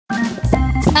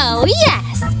Oh,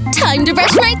 yes! Time to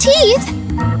brush my teeth!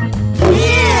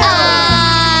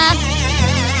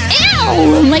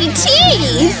 Ew! My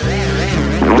teeth!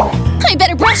 I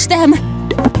better brush them!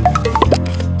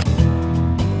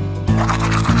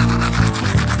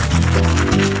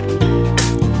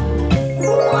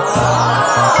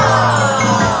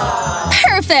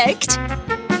 Perfect!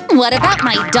 What about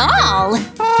my doll?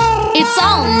 It's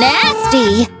all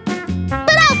nasty!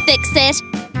 But I'll fix it!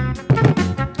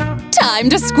 Time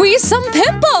to squeeze some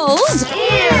pimples!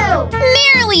 Ew!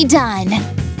 Nearly done!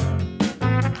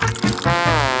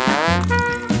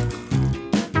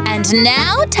 And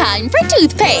now, time for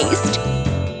toothpaste!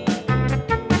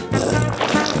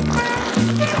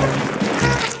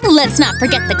 Let's not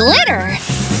forget the glitter!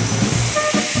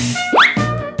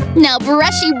 Now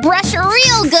brushy brush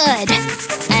real good!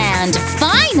 And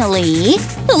finally,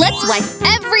 let's wipe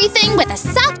everything with a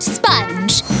soft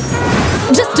sponge!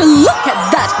 Just look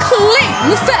at that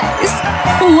clean face!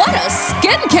 What a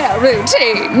skincare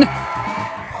routine!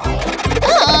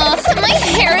 Oh, my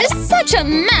hair is such a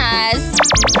mess!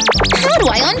 How do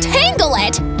I untangle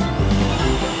it?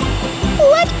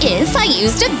 What if I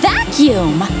used a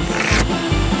vacuum?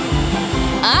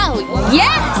 Oh,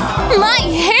 yes! My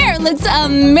hair looks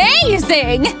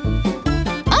amazing!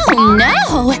 Oh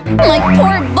no! My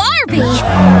poor Barbie!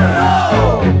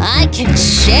 I can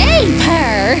shape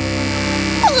her!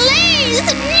 Please!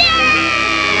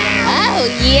 Yeah! Oh,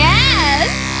 yes!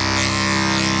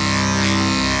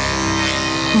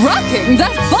 Rocking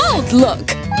that bald look!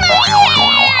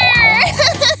 My hair!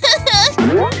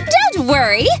 Don't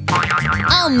worry!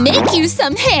 I'll make you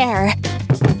some hair!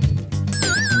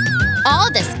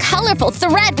 All this colorful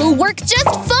thread will work just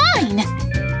fine!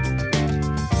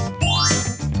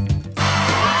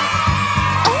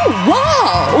 Oh,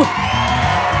 wow!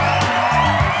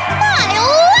 I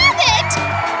love it!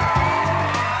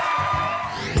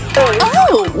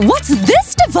 Oh, what's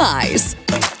this device?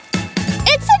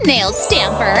 It's a nail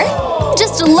stamper!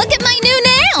 Just look at my new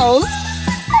nails!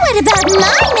 What about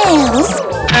my nails?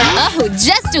 Oh,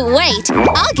 just wait!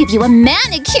 I'll give you a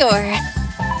manicure!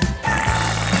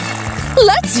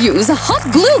 Let's use a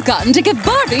hot glue gun to give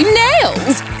Barbie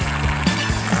nails!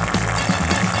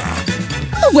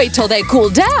 Wait till they cool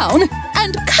down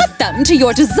and cut them to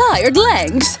your desired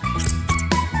length.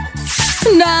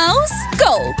 Now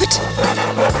sculpt!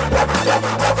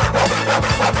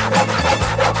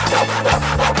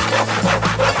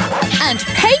 And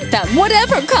paint them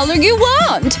whatever color you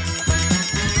want!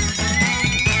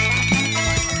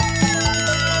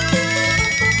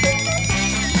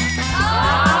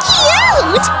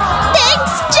 Cute!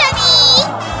 Thanks, Jenny!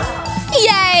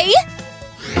 Yay!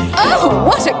 Oh,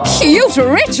 what a cute,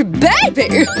 rich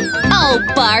baby! Oh,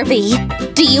 Barbie,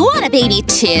 do you want a baby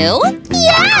too?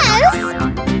 Yes!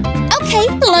 Okay,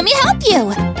 let me help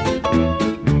you.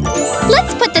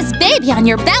 Let's put this baby on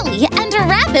your belly and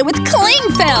wrap it with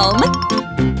cling film.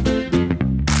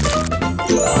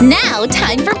 Now,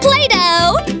 time for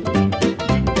Play-Doh!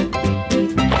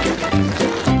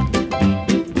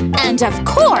 And of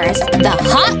course, the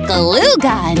hot glue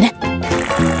gun!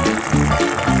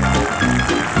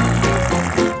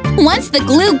 Once the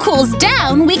glue cools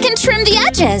down, we can trim the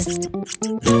edges!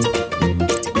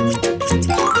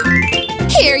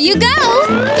 Here you go!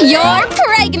 You're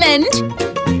pregnant!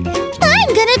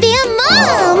 I'm gonna be a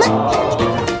mom!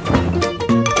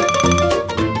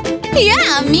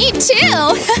 Yeah, me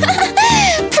too!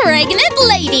 Pregnant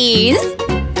ladies!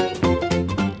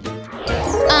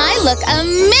 I look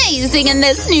amazing in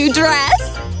this new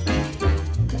dress!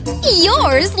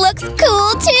 Yours looks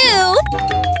cool too!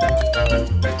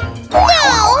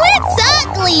 No, it's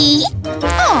ugly!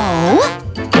 Oh!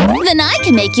 Then I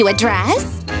can make you a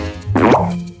dress!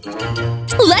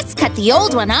 Let's cut the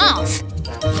old one off!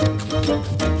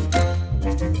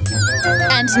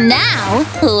 And now,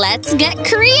 let's get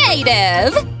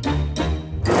creative!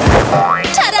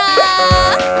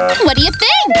 Ta-da! What do you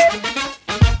think?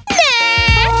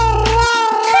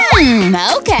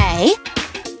 Okay.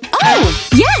 Oh,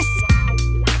 yes!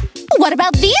 What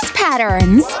about these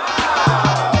patterns?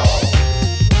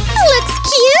 Looks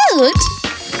cute!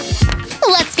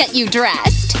 Let's get you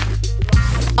dressed.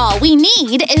 All we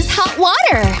need is hot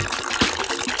water.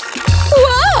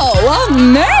 Whoa,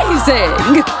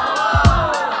 amazing!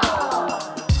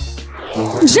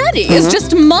 Jenny is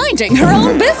just minding her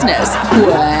own business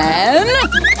when…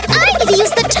 I could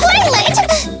use the toilet!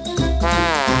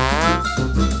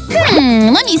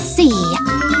 Let me see.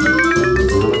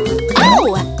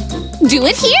 Oh! Do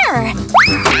it here!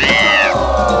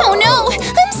 Oh no!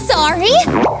 I'm sorry!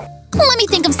 Let me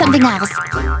think of something else.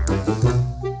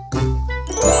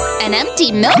 An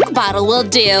empty milk bottle will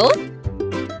do.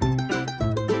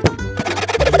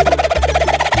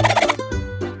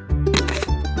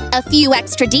 A few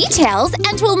extra details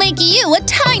and we'll make you a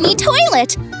tiny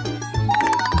toilet!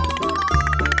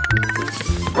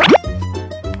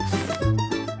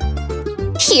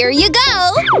 Here you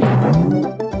go!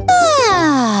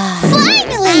 Ah,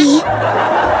 finally!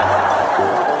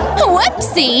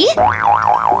 Whoopsie!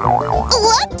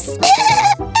 Whoops!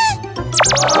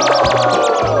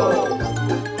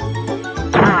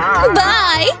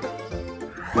 Bye!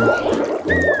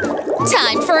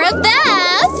 Time for a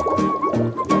bath!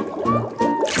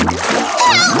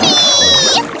 Help me!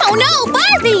 Oh no,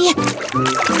 Barbie!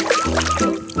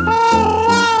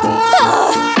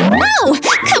 Oh,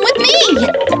 come with me!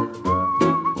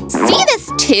 See this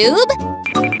tube?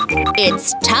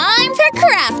 It's time for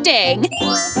crafting!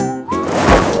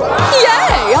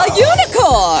 Yay! A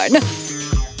unicorn!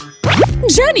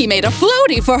 Jenny made a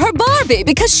floaty for her Barbie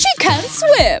because she can't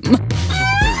swim!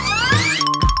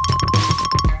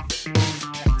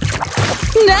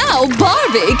 Now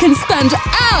Barbie can spend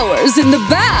hours in the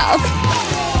bath!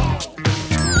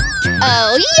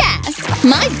 Oh yes!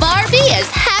 My Barbie is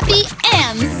happy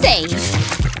and safe!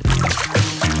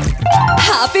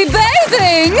 Happy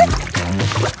bathing!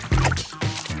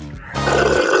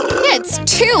 It's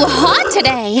too hot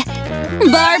today!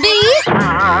 Barbie?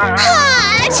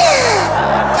 Hot!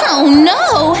 Oh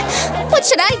no! What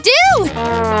should I do?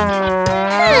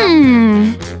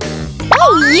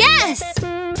 Oh yes!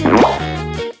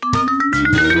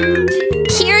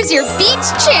 Here's your beach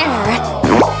chair!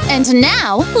 And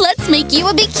now, let's make you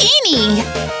a bikini!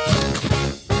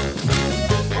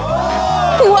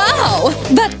 Wow!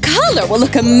 That color will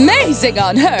look amazing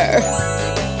on her!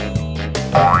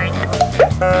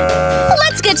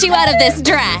 Let's get you out of this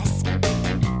dress!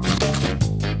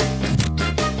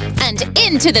 And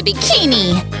into the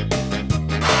bikini!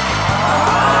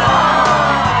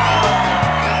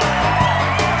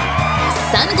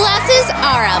 Sunglasses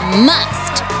are a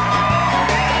must!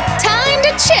 Time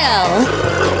to chill!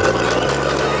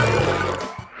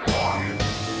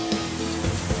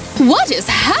 What is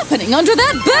happening under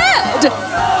that bed?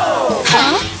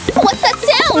 Huh? What's that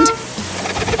sound?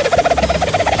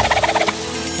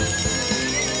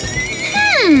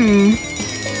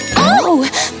 Oh!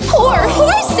 Poor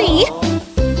horsey!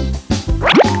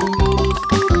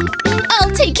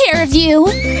 I'll take care of you!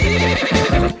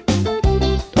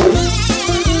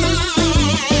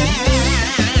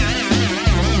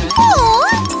 Oh,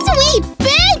 sweet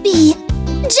baby!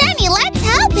 Jenny, let's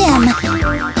help him!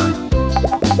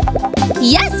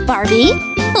 Yes, Barbie!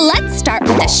 Let's start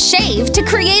with a shave to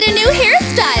create a new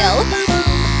hairstyle!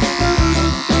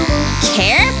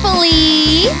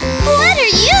 Carefully! What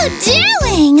are you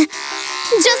doing?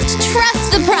 Just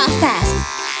trust the process!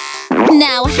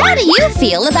 Now, how do you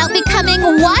feel about becoming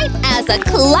white as a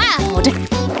cloud?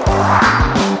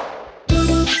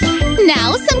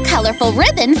 Now, some colorful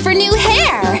ribbon for new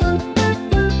hair!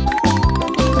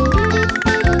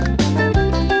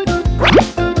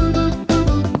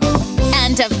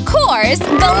 And of course,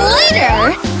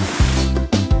 glitter!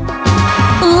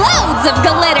 Loads of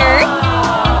glitter!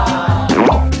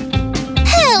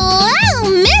 Hello,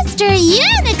 Mr.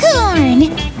 Unicorn!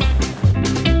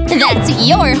 That's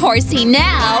your horsey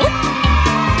now!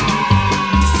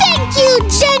 Thank you,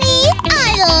 Jenny!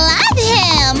 I love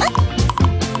him!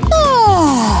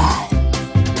 Oh,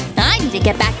 I need to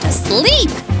get back to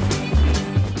sleep!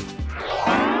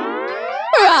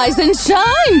 Rise and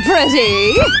shine,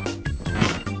 pretty!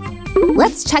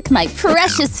 Let's check my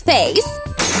precious face.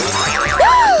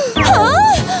 Huh?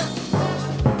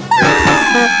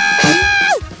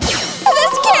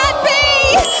 This can't be!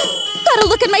 Gotta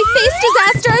look at my face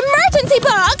disaster emergency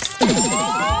box!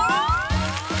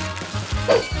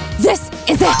 This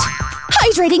is it!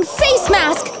 Hydrating face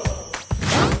mask!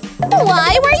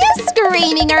 Why were you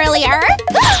screaming earlier?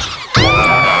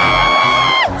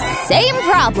 Same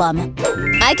problem.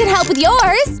 I can help with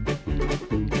yours.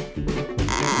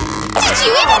 Did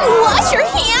you even wash your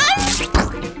hands?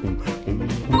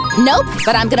 Nope,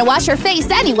 but I'm gonna wash your face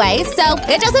anyway, so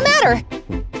it doesn't matter.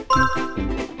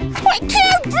 I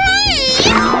can't breathe!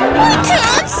 I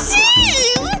can't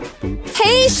see!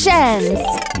 Patience!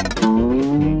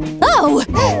 Oh,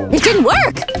 it didn't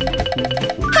work!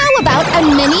 How about a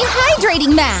mini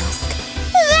hydrating mask?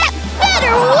 That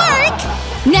better work!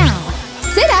 Now,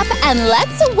 sit up and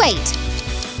let's wait.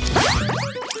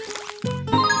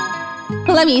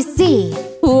 Let me see.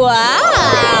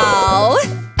 Wow!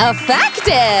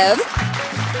 Effective!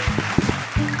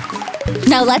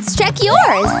 Now let's check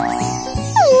yours.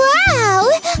 Wow!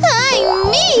 I'm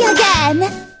me again!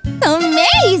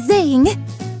 Amazing!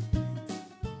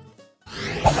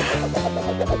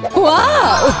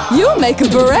 Wow! You make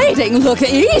braiding look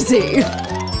easy!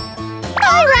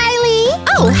 Alright!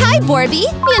 Oh, hi, Barbie.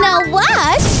 You know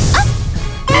what?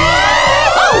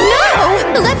 Oh,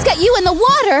 no! Let's get you in the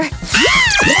water.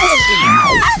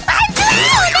 I'm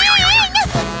drowning!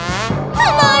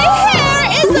 My hair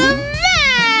is a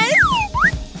mess!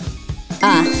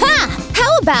 Aha!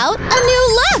 How about a new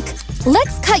look?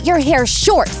 Let's cut your hair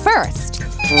short first.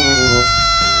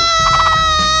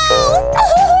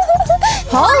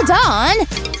 Hold on.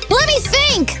 Let me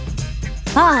think.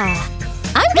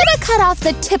 I'm gonna cut off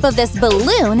the tip of this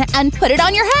balloon and put it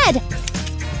on your head.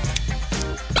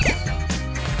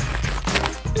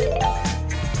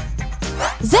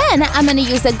 Then I'm gonna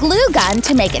use a glue gun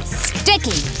to make it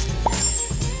sticky.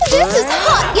 This is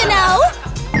hot, you know.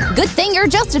 Good thing you're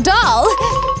just a doll.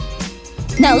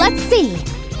 Now let's see.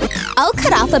 I'll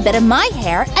cut off a bit of my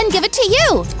hair and give it to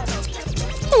you.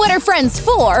 What are friends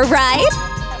for, right?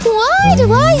 Why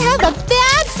do I have a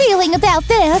bad feeling about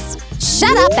this?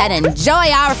 Shut up and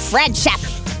enjoy our friendship!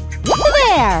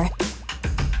 There!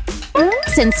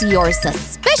 Since you're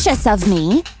suspicious of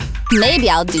me, maybe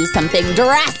I'll do something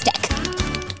drastic.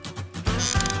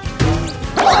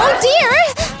 Oh dear!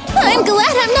 I'm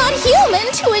glad I'm not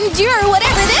human to endure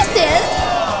whatever this is!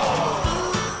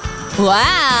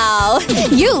 Wow!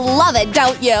 You love it,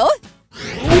 don't you?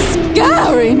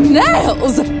 Scary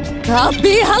nails!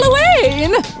 Happy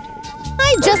Halloween!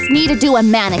 I just need to do a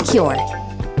manicure.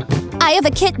 I have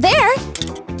a kit there.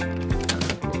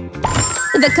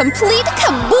 The complete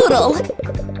caboodle.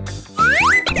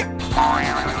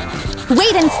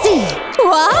 Wait and see.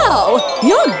 Wow!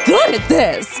 You're good at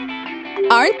this!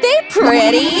 Aren't they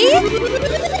pretty?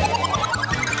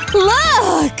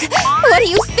 Look! What do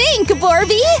you think,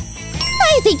 Barbie?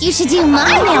 I think you should do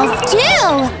my nails,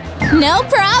 too. No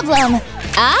problem.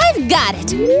 I've got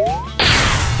it.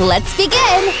 Let's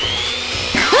begin.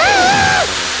 Ah!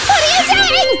 What are you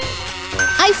doing?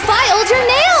 I filed your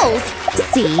nails.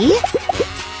 See?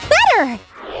 Better.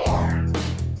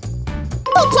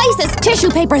 Who places tissue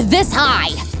paper this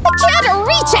high? I can't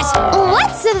reach it.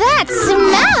 What's that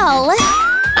smell?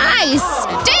 I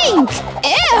stink.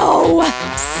 Ew.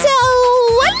 So,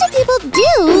 what do people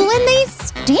do when they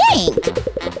stink?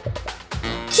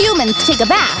 Humans take a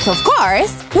bath, of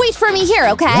course. Wait for me here,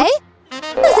 okay?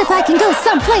 As if I can go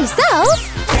someplace else.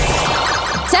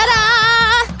 Ta-da!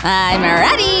 I'm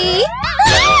ready!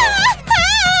 Help!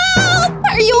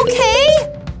 Are you okay?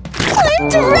 I'm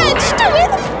drenched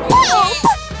with poop!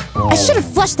 I should have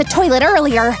flushed the toilet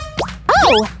earlier.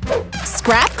 Oh!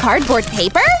 Scrap cardboard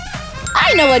paper?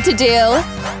 I know what to do!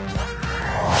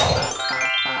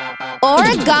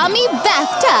 Origami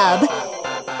bathtub!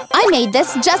 I made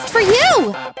this just for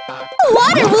you!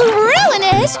 Water will ruin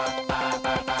it!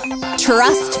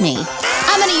 Trust me,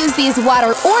 I'm gonna use these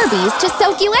water Orbeez to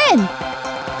soak you in.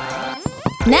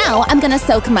 Now I'm gonna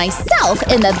soak myself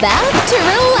in the bath to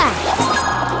relax.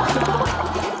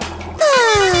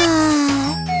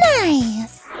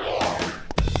 Nice.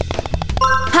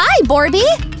 Hi, Barbie.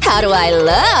 How do I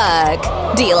look?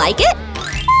 Do you like it?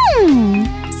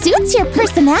 Suits your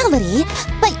personality,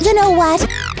 but you know what?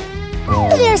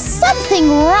 There's something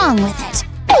wrong with it.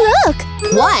 Look!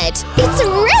 What? It's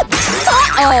ripped!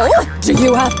 Uh-oh! Do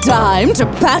you have time to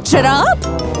patch it up?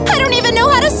 I don't even know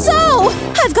how to sew!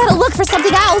 I've got to look for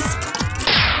something else!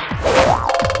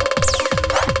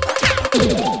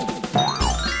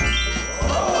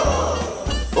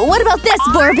 What about this,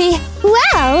 Barbie?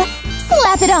 Well,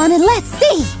 slap it on and let's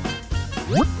see!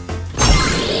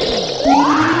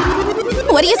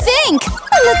 What do you think?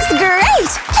 Looks great!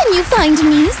 Can you find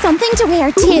me something to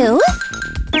wear too?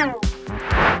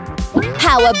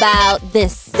 How about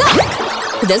this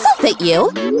sock? This'll fit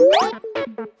you.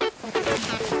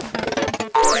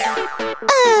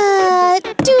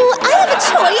 Do I have a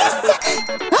choice?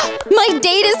 My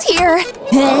date is here!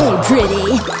 Hey,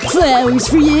 pretty. Flowers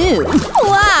for you.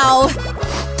 Wow!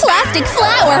 Plastic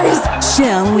flowers!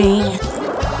 Shall we?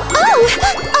 Oh!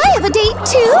 I have a date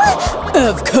too!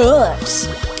 Of course.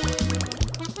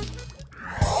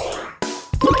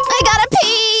 I gotta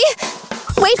pee!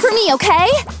 Wait for me, okay?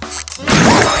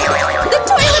 The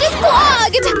toilet is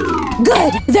clogged!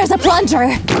 Good! There's a plunger! I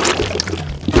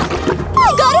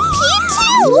gotta pee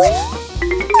too!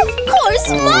 Of course,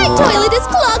 my toilet is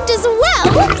clogged as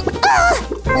well!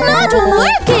 Not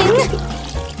working!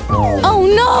 Oh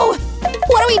no!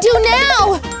 What do we do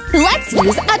now? Let's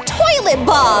use a toilet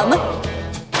bomb!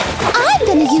 I'm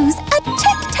gonna use a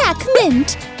Tic Tac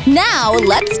mint! Now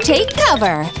let's take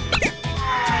cover!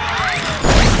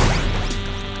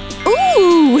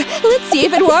 Ooh! Let's see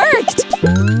if it worked!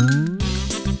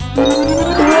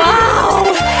 Wow!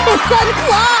 It's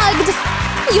unclogged!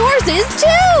 Yours is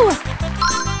too!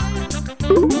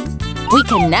 We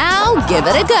can now give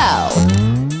it a go!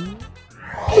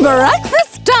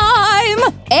 Breakfast time!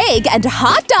 Egg and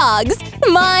hot dogs!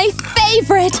 My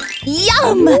favorite!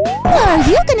 Yum! Are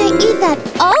you gonna eat that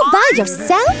all by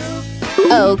yourself?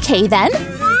 Okay then.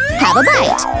 Have a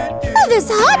bite. This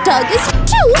hot dog is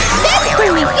too big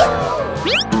for me!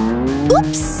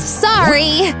 Oops,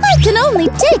 sorry. I can only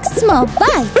take small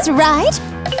bites, right?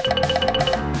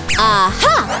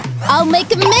 Aha! I'll make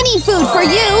mini food for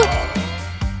you!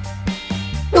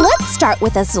 Let's start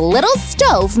with this little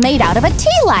stove made out of a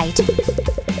tea light.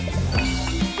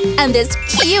 And this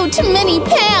cute mini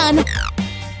pan!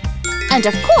 And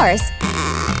of course,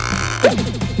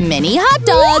 mini hot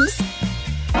dogs!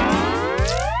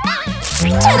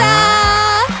 Ta-da!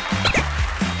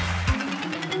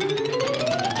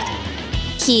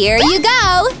 Here you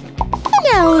go!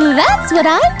 Now that's what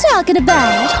I'm talking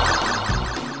about!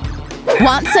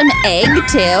 Want some egg,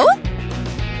 too?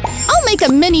 I'll make a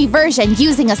mini version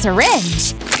using a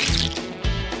syringe.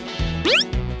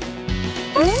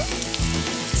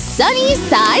 Sunny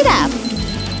side up.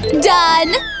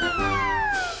 Done!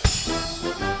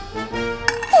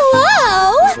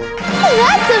 Wow!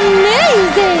 That's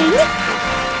amazing!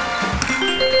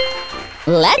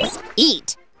 Let's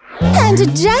eat! And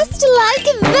just like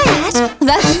that…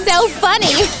 That's so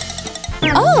funny!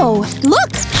 Oh,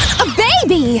 look! A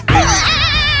baby!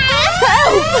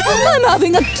 Help! I'm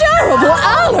having a terrible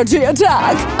allergy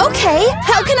attack! Okay,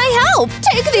 how can I help?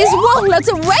 Take these walnuts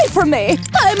away from me!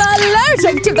 I'm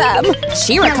allergic to them!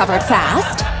 She recovered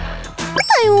fast.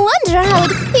 I wonder how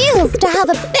it feels to have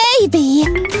a baby!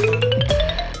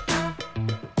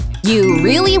 You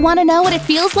really want to know what it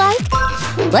feels like?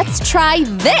 Let's try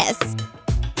this!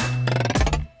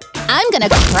 I'm gonna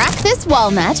crack this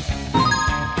walnut.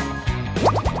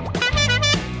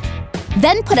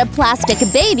 Then put a plastic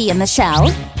baby in the shell.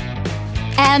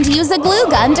 And use a glue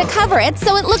gun to cover it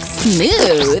so it looks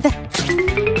smooth.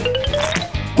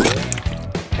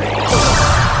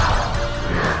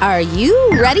 Are you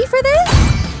ready for this?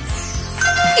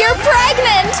 You're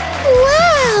pregnant!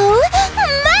 Wow!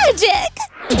 Magic!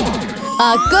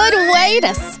 A good way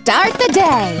to start the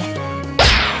day.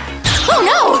 Oh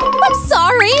no! I'm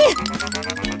sorry!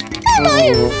 Am I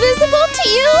invisible to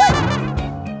you?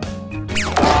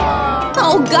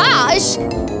 Oh gosh!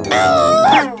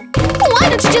 Why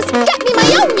don't you just get me my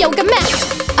own yoga mat?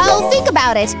 I'll think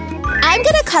about it. I'm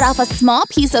gonna cut off a small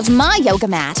piece of my yoga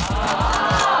mat.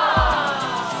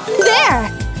 There!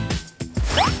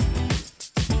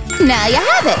 Now you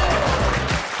have it.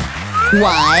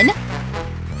 1,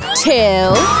 2…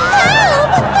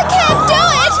 Help! I can't do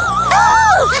it!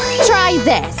 Oh! Try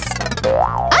this.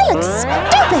 I look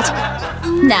stupid.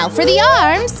 Now for the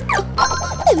arms.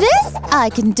 This I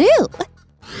can do.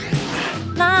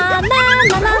 La la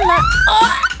la la la. Oh.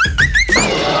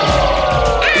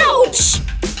 Ouch!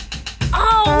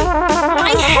 Oh,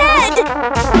 my head!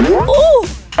 Oh,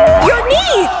 your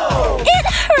knee! It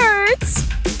hurts!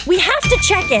 We have to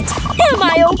check it. Am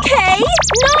I okay?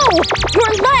 No!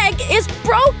 Your leg is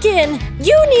broken!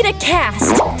 You need a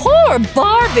cast. Poor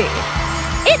Barbie!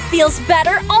 It feels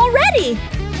better already!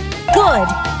 Good.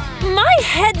 My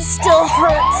head still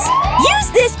hurts.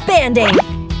 Use this Band-Aid.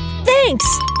 Thanks.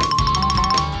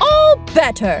 All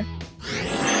better.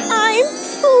 I'm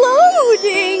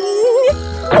floating.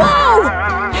 Whoa!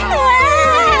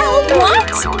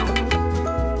 What?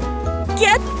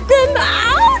 Get them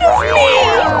out of me!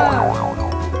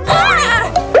 Ah!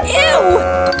 Ew!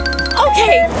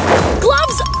 Okay,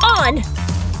 gloves on.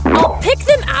 I'll pick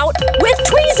them out with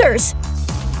tweezers.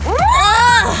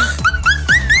 Ugh!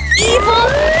 Evil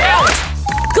out!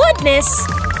 Goodness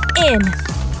in!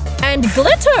 And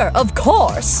glitter, of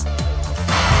course!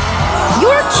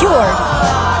 You're cured!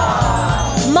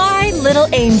 My little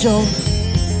angel.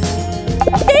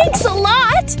 Thanks a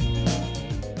lot!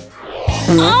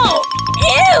 Oh!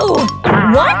 Ew!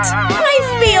 What? I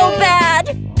feel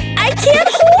bad! I can't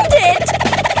hold it!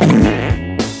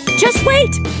 Just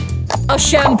wait! A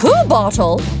shampoo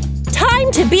bottle?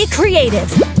 Time to be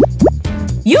creative!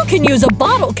 You can use a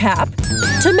bottle cap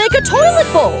to make a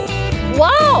toilet bowl!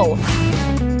 Wow!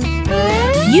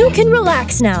 You can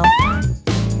relax now.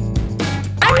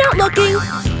 I'm not looking.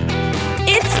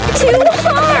 It's too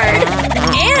hard!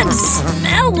 And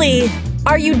smelly!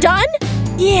 Are you done?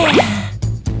 Yeah.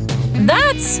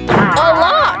 That's a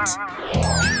lot!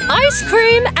 Ice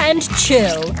cream and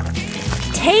chill.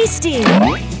 Tasty.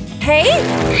 Hey,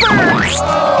 birds!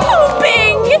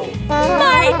 Pooping!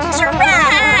 My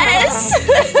dress!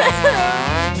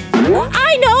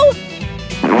 I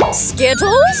know!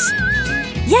 Skittles?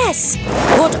 Yes!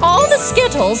 Put all the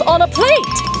Skittles on a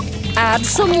plate. Add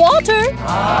some water.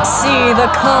 See the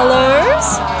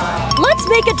colors? Let's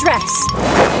make a dress.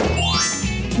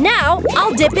 Now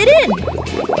I'll dip it in.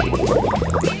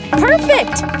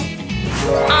 Perfect!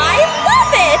 I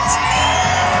love it!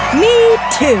 Me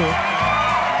too.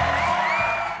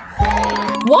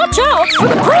 Watch out for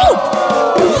the poop!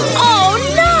 Oh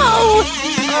no!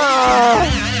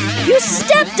 You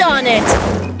stepped on it!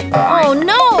 Oh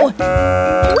no!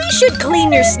 We should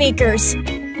clean your sneakers.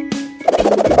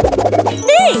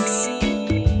 Thanks!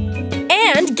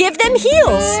 And give them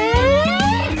heels.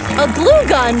 A glue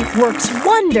gun works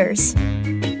wonders.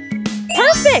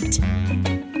 Perfect!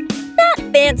 Not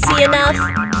fancy enough.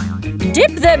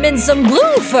 Dip them in some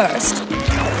glue first.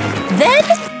 Then,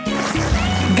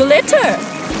 glitter.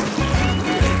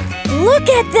 Look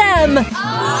at them!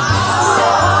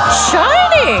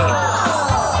 Shiny!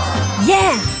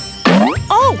 Yeah!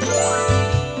 Oh!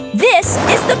 This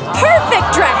is the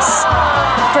perfect dress!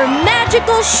 For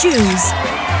magical shoes.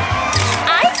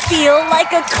 I feel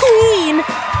like a queen!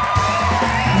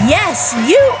 Yes,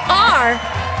 you are!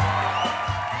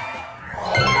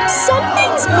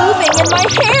 Something's moving in my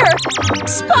hair!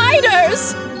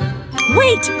 Spiders!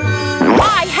 Wait!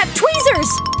 I have tweezers!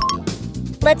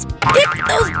 Let's pick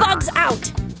those bugs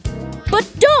out! But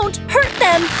don't hurt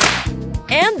them!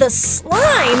 And the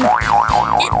slime!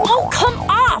 It won't come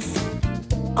off!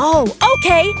 Oh,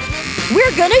 okay!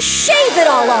 We're gonna shave it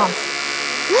all off!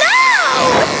 No!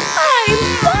 I'm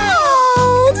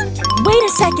bald! Wait a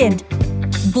second!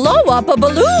 Blow up a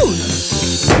balloon!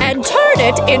 And turn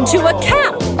it into a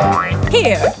cap!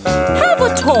 Here, have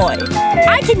a toy!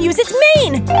 I can use its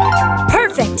mane!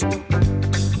 Perfect!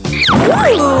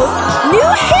 Ooh!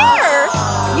 New hair!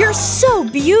 You're so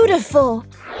beautiful!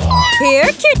 Here,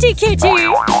 kitty kitty!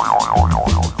 Ew!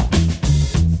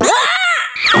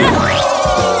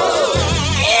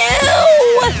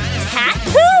 Cat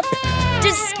poop?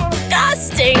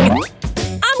 Disgusting!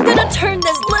 I'm gonna turn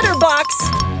this litter box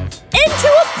into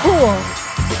a pool!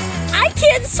 I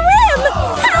can't swim!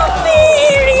 Help me!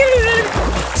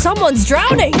 Someone's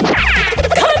drowning!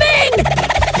 Coming!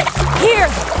 Here!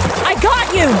 I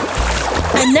got you!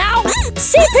 And now,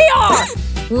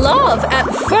 CPR! Love at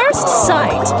first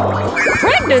sight.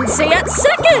 Pregnancy at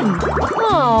second.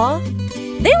 Aw,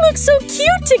 they look so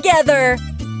cute together.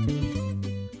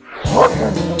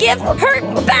 Give her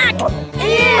back!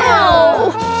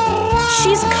 Ew!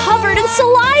 She's covered in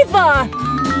saliva.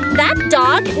 That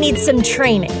dog needs some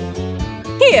training.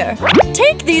 Here,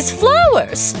 take these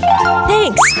flowers.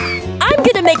 Thanks. I'm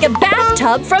gonna make a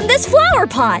bathtub from this flower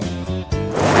pot.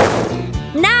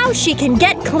 Now she can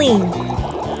get clean.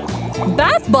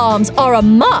 Bath bombs are a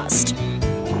must.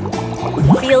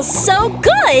 Feels so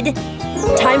good.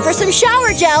 Time for some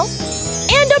shower gel.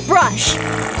 And a brush.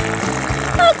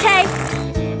 Okay.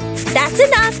 That's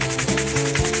enough.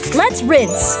 Let's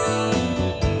rinse.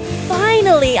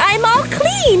 Finally, I'm all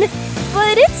clean.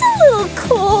 But it's a little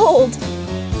cold.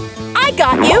 I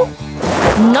got you.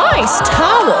 Nice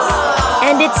towel.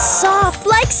 And it's soft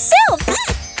like silk.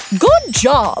 Good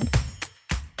job.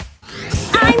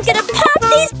 I'm gonna pop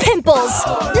these pimples!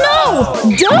 No!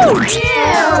 Don't!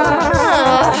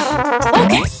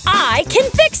 Okay, I can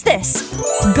fix this!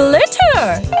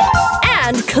 Glitter!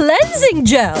 And cleansing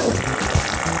gel!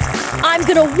 I'm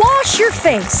gonna wash your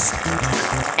face!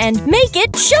 And make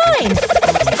it shine!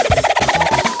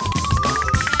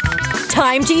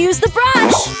 Time to use the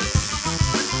brush!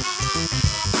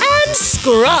 And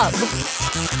scrub!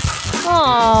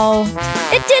 Oh,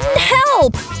 it didn't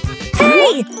help!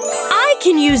 Hey! I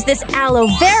can use this aloe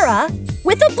vera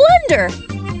with a blender.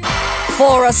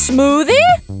 For a smoothie?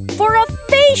 For a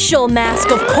facial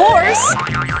mask, of course.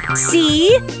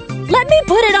 See? Let me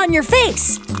put it on your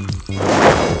face.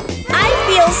 I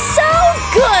feel so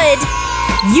good!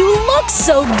 You look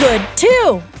so good,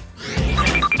 too.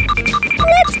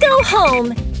 Let's go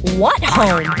home. What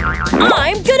home?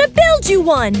 I'm gonna build you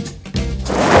one.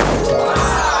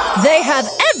 They have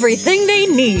everything they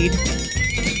need.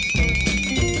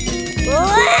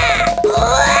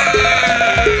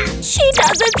 She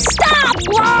doesn't stop!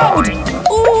 Loud!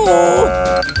 Ooh!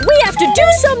 We have to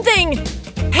do something!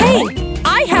 Hey!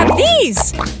 I have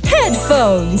these!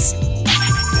 Headphones!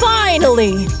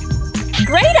 Finally!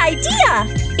 Great idea!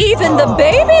 Even the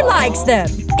baby likes them!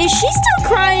 Is she still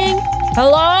crying?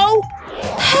 Hello?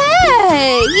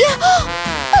 Hey!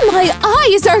 My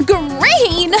eyes are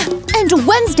green! And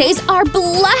Wednesdays are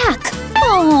black!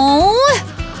 Oh.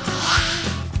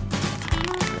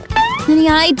 Any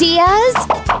ideas?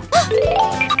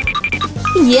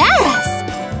 Yes!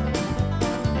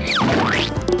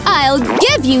 I'll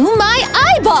give you my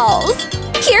eyeballs!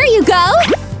 Here you go!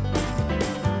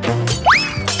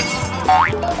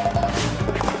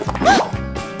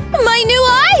 My new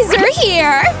eyes are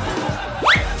here!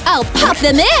 I'll pop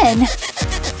them in!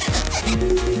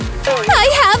 I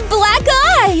have black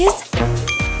eyes!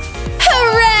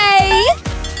 Hooray!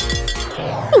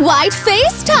 White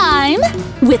face time!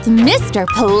 With Mr.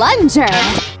 Plunger!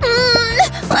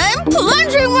 I'm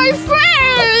plunging my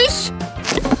face!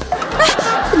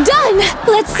 Done!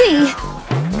 Let's see!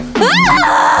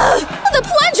 Ah! The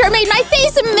plunger made my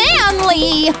face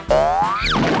manly!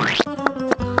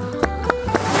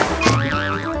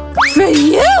 For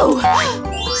you!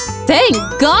 Thank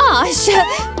gosh!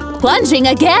 Plunging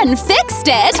again fixed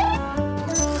it!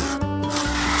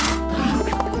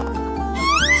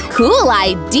 Cool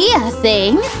idea,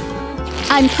 thing!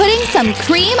 I'm putting some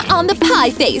cream on the pie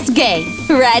face game.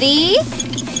 Ready?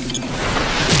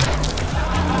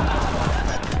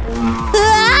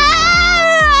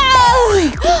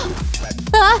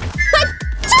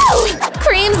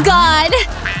 Cream's gone!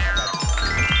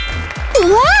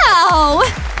 Wow!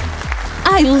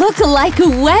 I look like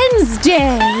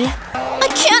Wednesday! I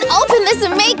can't open this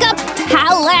makeup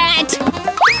palette!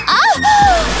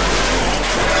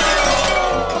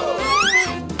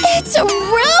 It's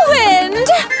ruined!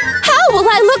 How will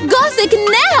I look gothic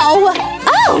now?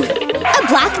 Oh! A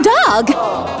black dog!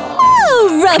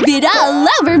 Oh, rub it all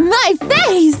over my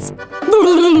face!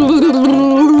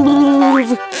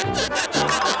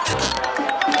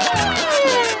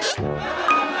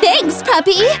 Thanks,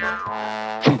 puppy!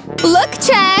 Look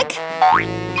check!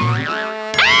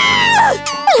 Ah!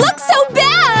 It looks so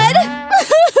bad!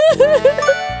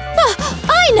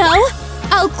 I know!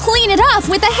 I'll clean it off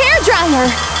with a hairdryer!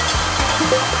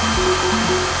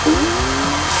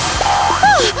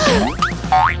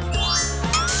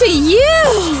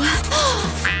 Phew!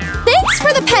 Thanks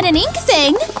for the pen and ink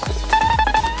thing!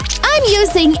 I'm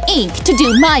using ink to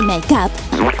do my makeup.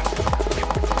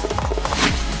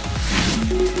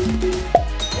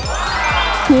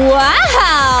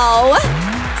 Wow!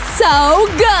 So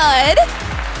good!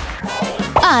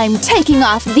 I'm taking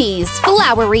off these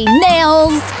flowery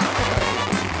nails.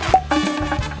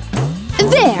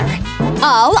 There!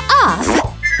 All off!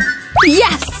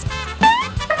 Yes!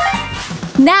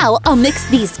 Now I'll mix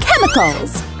these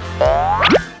chemicals.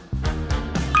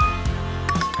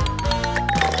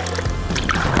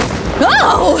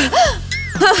 Oh!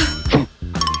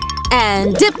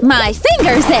 And dip my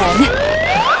fingers in.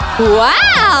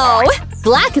 Wow!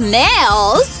 Black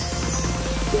nails!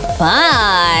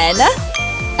 Fun!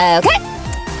 Okay.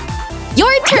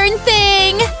 Your turn,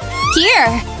 thing!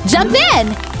 Here, jump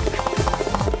in!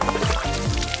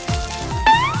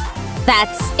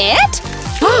 That's it?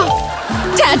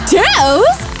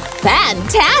 Tattoos?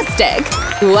 Fantastic!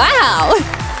 Wow!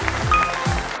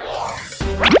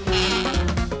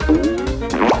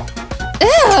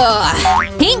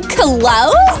 Ew! Pink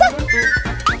clothes?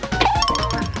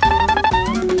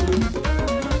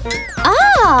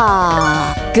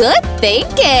 Ah! Good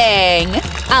thinking!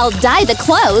 I'll dye the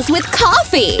clothes with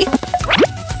coffee!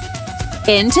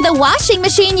 Into the washing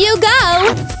machine you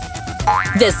go!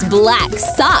 This black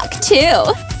sock,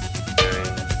 too!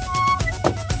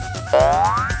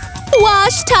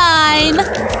 Wash time!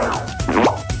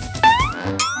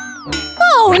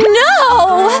 Oh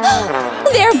no!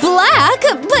 They're black,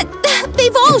 but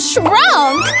they've all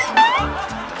shrunk!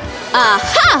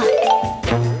 Aha!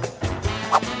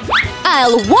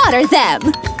 I'll water them!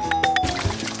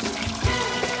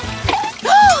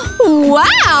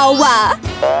 Wow!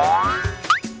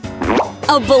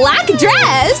 A black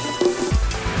dress!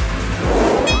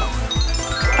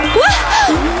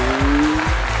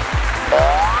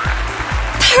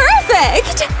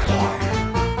 Perfect!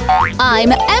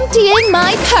 I'm emptying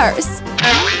my purse.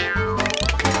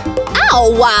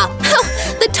 Ow!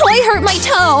 The toy hurt my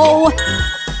toe!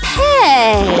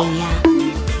 Hey!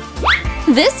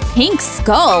 This pink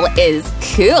skull is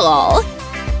cool.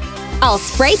 I'll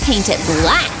spray paint it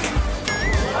black.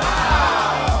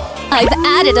 I've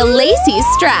added a lacy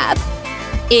strap.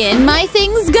 In my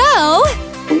things go!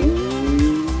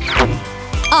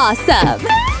 Awesome!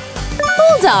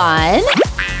 Hold on.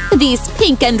 These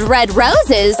pink and red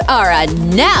roses are a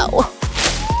no.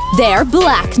 They're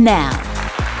black now.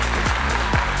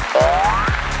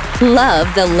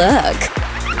 Love the look.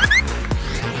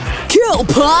 Cool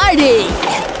party!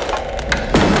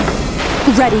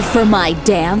 Ready for my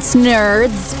dance,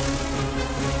 nerds?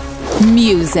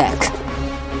 Music.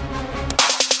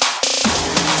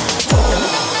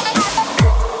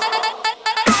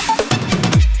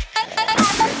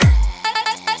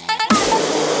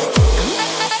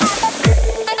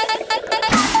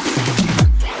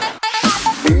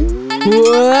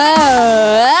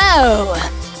 Whoa!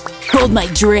 Hold my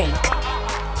drink.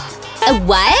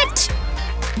 What?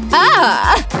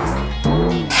 Ah!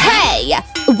 Hey!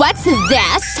 What's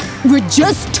this? We're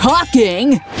just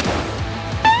talking!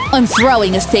 I'm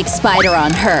throwing a fake spider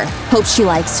on her. Hope she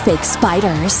likes fake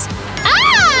spiders.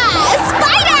 Ah!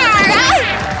 Spider!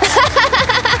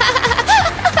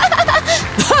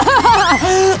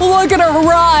 Look at her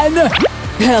run!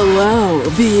 Hello,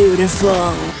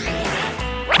 beautiful.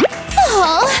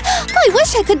 Oh, I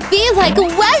wish I could be like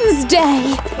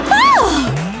Wednesday.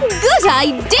 Oh, good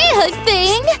idea,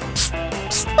 Thing.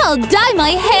 I'll dye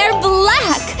my hair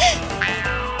black.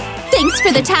 Thanks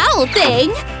for the towel,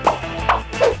 Thing.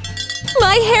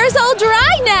 My hair's all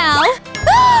dry now.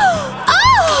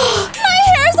 Oh, my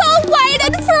hair's all white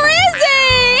and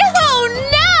frizzy. Oh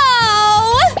no!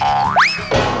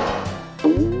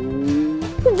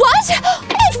 What?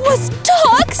 It was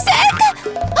toxic?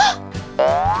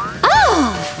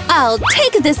 Ah, I'll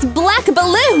take this black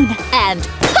balloon and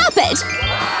pop it.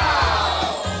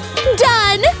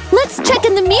 Done! Let's check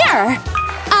in the mirror.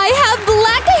 I have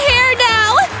black hair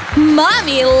now.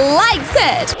 Mommy likes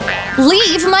it.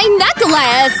 Leave my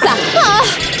necklace. Ah,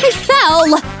 I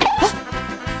fell.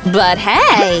 But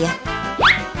hey,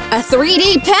 a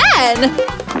 3D pen.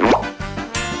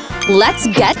 Let's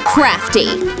get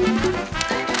crafty.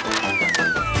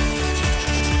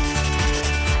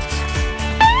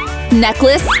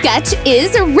 Necklace sketch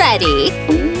is ready.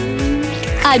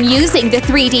 I'm using the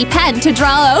 3D pen to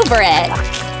draw over it.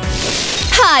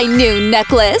 Hi, new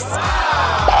necklace.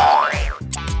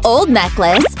 Old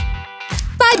necklace.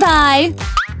 Bye-bye.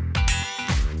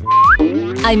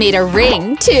 I made a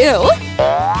ring, too.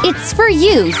 It's for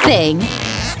you, Thing.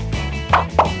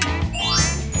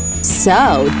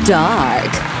 So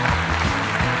dark.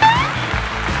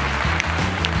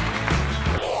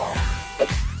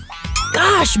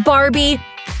 Gosh, Barbie!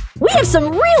 We have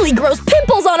some really gross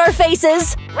pimples on our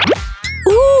faces!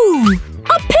 Ooh!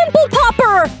 A pimple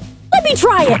popper! Let me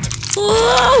try it!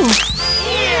 Ooh.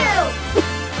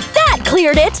 That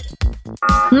cleared it!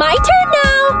 My turn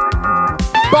now!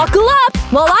 Buckle up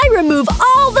while I remove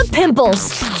all the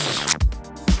pimples!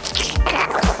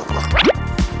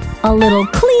 A little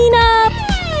cleanup…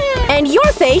 And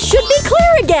your face should be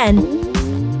clear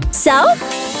again! So?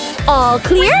 All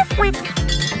clear?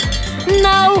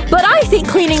 No, but I think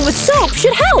cleaning with soap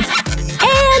should help!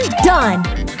 And done!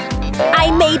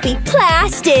 I may be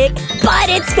plastic, but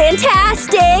it's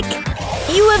fantastic!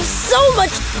 You have so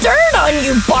much dirt on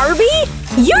you, Barbie!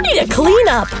 You need a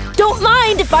cleanup! Don't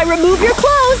mind if I remove your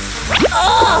clothes!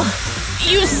 Ugh!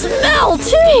 You smell,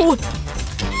 too!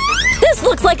 This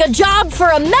looks like a job for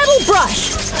a metal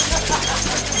brush!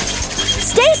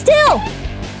 Stay still!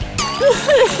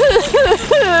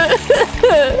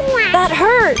 That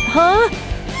hurt, huh?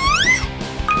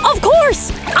 Of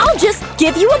course! I'll just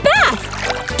give you a bath!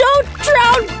 Don't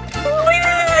drown!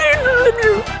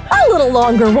 A little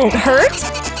longer won't hurt!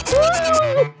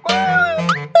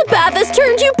 The bath has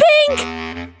turned you pink!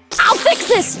 I'll fix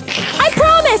this! I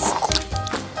promise!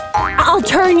 I'll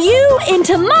turn you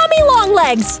into Mommy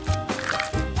Longlegs!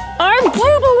 I'm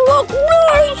gonna look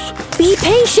nice! Be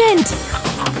patient!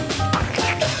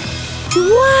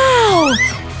 Wow!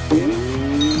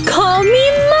 Call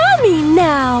me Mommy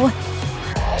now!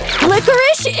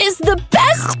 Licorice is the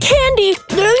best candy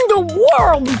in the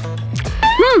world!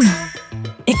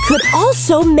 It could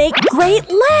also make great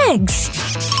legs!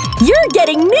 You're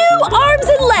getting new arms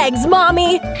and legs,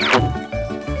 Mommy!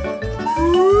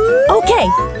 Okay,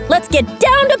 let's get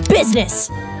down to business!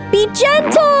 Be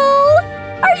gentle!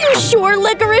 Are you sure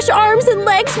licorice arms and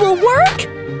legs will work?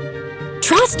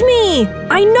 Trust me!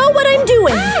 I know what I'm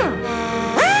doing!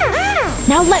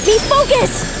 Now let me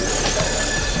focus!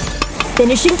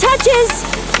 Finishing touches!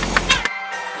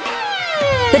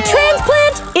 The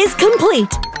transplant is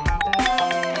complete!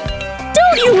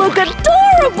 Don't you look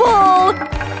adorable!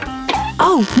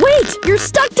 Oh, wait! You're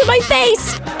stuck to my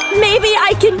face! Maybe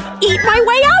I can eat my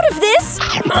way out of this!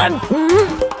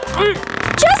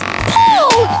 Just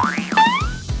pull!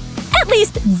 At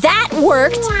least that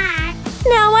worked!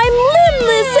 Now I'm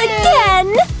limbless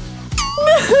again!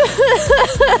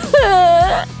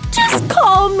 Just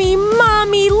call me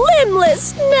Mommy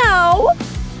Limbless now!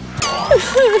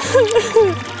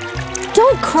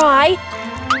 Don't cry!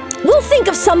 We'll think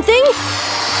of something!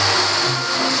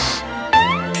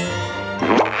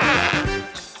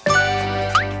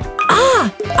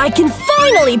 Ah! I can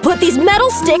finally put these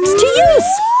metal sticks to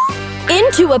use!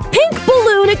 Into a pink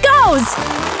balloon it goes!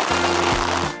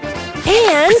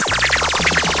 And…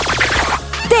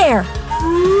 there!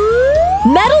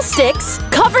 Metal sticks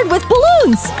covered with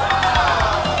balloons!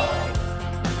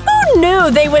 Who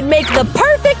knew they would make the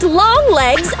perfect long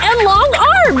legs and long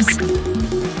arms?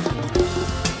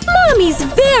 Mommy's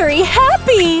very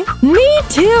happy! Me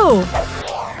too!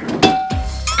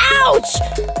 Ouch!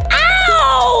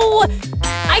 Ow!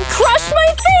 I crushed my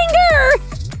finger!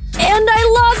 And I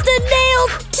lost a nail,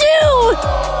 too!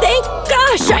 Thank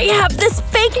gosh I have this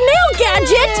fake nail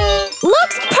gadget!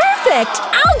 Looks perfect!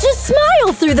 I'll just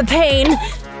smile through the pain.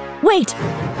 Wait.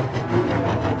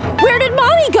 Where did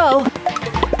Mommy go?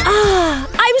 Ah,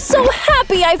 I'm so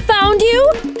happy I found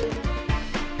you!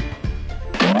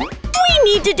 We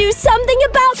need to do something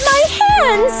about my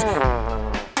hands!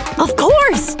 Of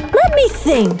course! Let me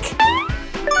think.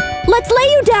 Let's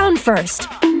lay you down first.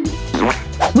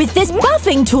 With this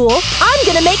buffing tool, I'm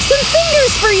gonna make some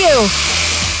fingers for you!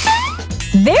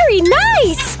 Very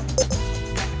nice!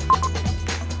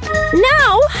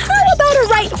 Now, how about a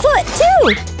right foot,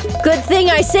 too? Good thing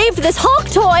I saved this Hulk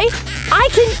toy! I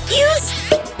can use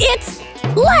its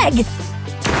leg!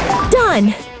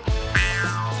 Done!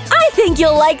 I think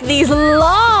you'll like these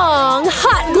long,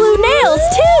 hot glue nails,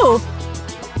 too!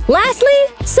 Lastly,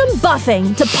 some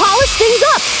buffing to polish things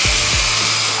up!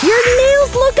 Your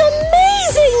nails look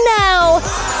amazing now!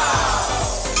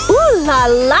 Ooh la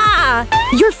la!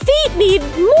 Your feet need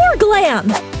more glam!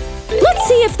 Let's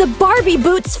see if the Barbie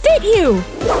boots fit you!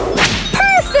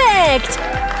 Perfect!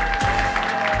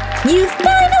 You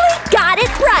finally got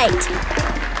it right!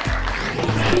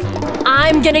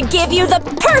 I'm gonna give you the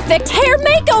perfect hair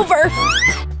makeover!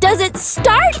 Does it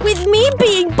start with me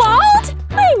being bald?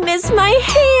 I miss my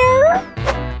hair!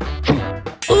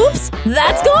 Oops,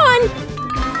 that's gone!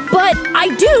 But I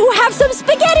do have some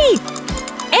spaghetti!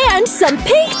 And some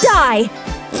pink dye!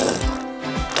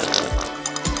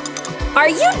 Are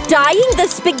you dyeing the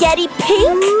spaghetti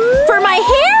pink? For my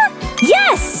hair?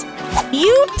 Yes!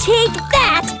 You take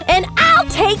that, and I'll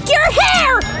take your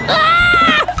hair!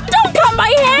 Ah! Don't cut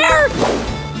my hair!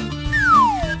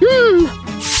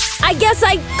 I guess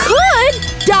I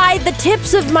could dye the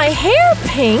tips of my hair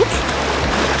pink.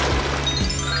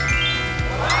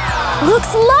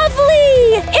 Looks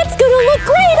lovely! It's gonna look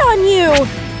great on you!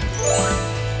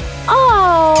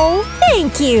 Oh,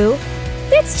 thank you.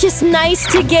 It's just nice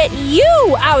to get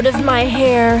you out of my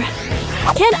hair.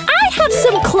 Can I have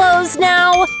some clothes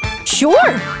now?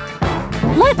 Sure.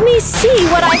 Let me see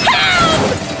what I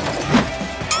have!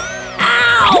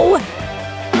 Ow!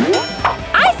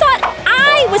 I thought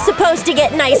I was supposed to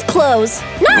get nice clothes,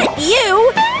 not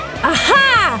you!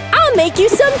 Aha! I'll make you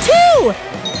some too!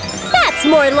 That's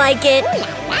more like it.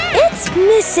 It's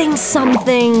missing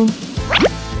something.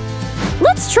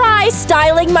 Let's try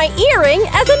styling my earring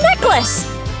as a necklace.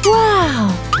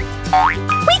 Wow.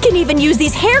 We can even use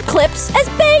these hair clips as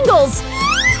bangles.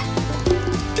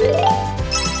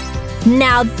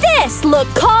 Now this look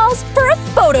calls for a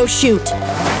photo shoot.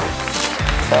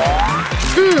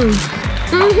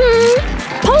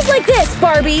 Pose like this,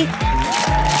 Barbie.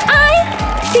 I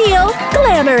feel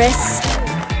glamorous.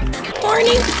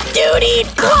 Morning duty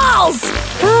calls!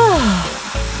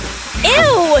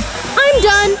 Ew! I'm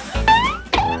done!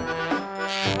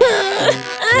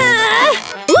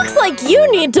 Looks like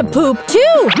you need to poop,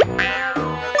 too!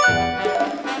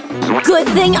 Good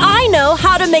thing I know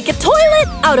how to make a toilet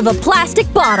out of a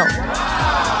plastic bottle.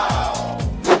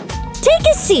 Take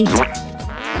a seat.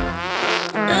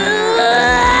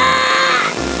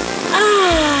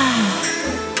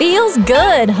 Feels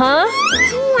good, huh?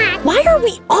 Why are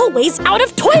we always out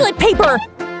of toilet paper?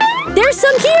 There's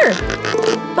some here,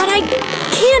 but I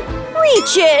can't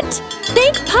reach it.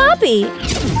 Thank Poppy.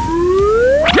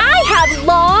 I have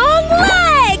long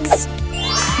legs!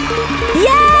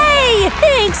 Yay!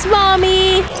 Thanks,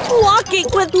 Mommy! Walking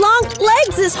with long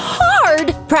legs is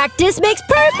hard! Practice makes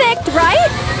perfect,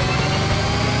 right?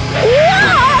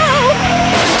 Whoa!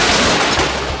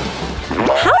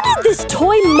 How did this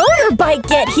toy motorbike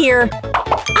get here?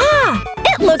 Ah!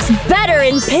 It looks better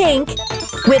in pink!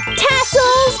 With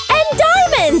tassels and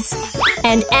diamonds!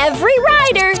 And every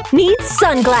rider needs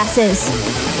sunglasses.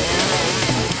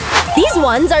 These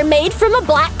ones are made from a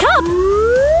black cup.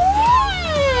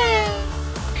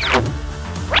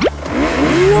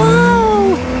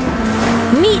 Whoa!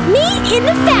 Meet me in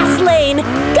the fast lane!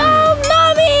 Go,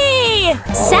 Mommy!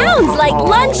 Sounds like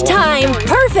lunchtime!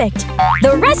 Perfect!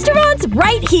 The restaurant's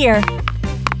right here.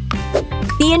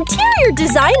 The interior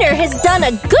designer has done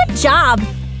a good job.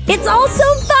 It's also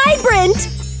vibrant.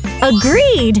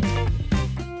 Agreed.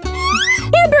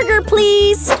 Hamburger,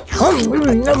 please.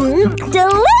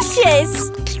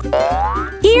 Delicious!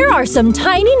 Here are some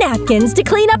tiny napkins to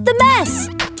clean up the mess.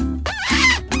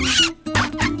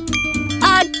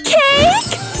 A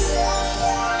cake?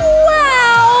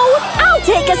 Wow! I'll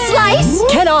take a slice.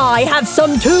 Can I have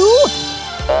some too?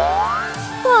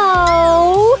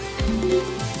 Oh.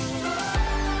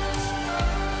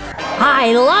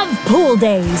 I love pool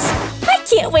days. I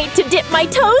can't wait to dip my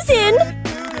toes in!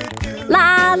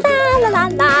 La la la la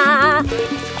la!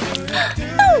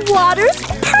 The water's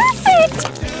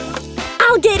perfect!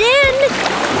 I'll get in!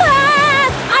 Ah!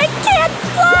 I can't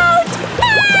float!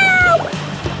 Help!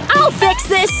 I'll fix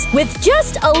this with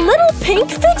just a little pink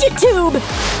fidget tube!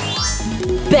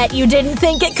 Bet you didn't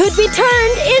think it could be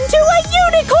turned into a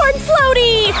unicorn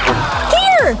floaty!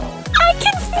 Here! I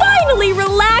can finally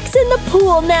relax in the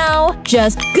pool now!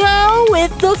 Just go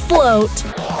with the float!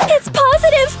 It's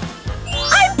positive!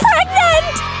 I'm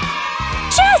pregnant!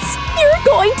 Jess, you're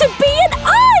going to be an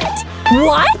aunt!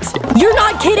 What? You're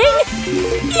not kidding?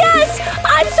 Yes!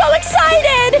 I'm so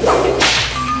excited!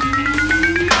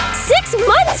 6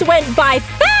 months went by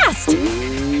fast!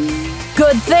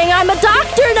 Good thing I'm a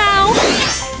doctor now!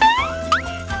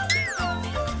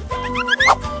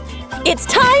 It's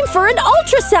time for an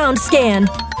ultrasound scan!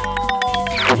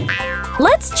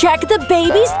 Let's check the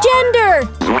baby's gender!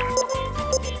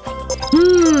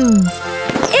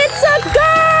 It's a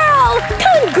girl!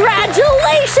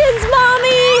 Congratulations,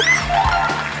 Mommy!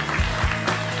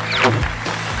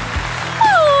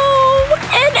 Oh,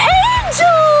 an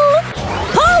angel!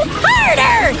 Pull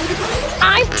harder!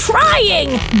 I'm trying!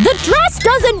 The dress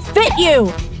doesn't fit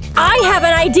you! I have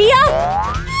an idea!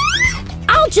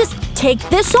 I'll just take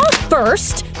this off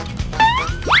first.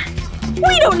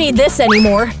 We don't need this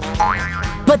anymore.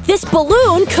 But this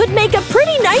balloon could make a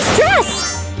pretty nice dress!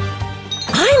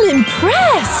 I'm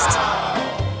impressed!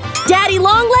 Daddy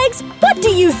Longlegs, what do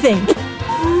you think?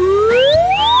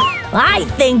 I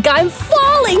think I'm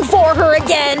falling for her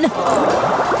again!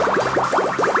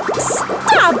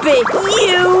 Stop it,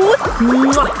 you!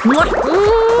 Mwah, mwah,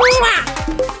 mwah.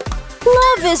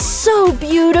 Love is so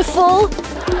beautiful!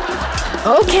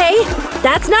 Okay,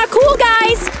 that's not cool,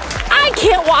 guys! I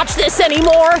can't watch this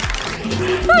anymore!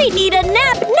 I need a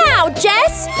nap now,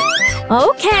 Jess!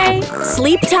 Okay,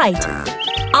 sleep tight.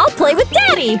 I'll play with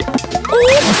Daddy!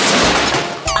 Oops!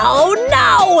 Oh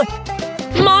no!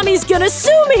 Mommy's gonna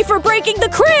sue me for breaking the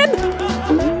crib!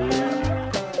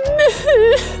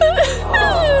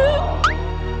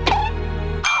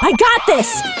 I got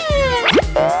this!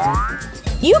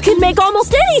 You can make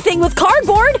almost anything with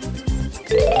cardboard!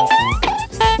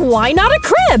 Why not a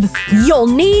crib? You'll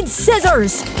need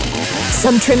scissors!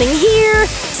 Some trimming here,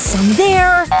 some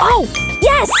there. Oh,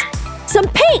 yes! Some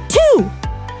paint, too!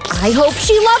 I hope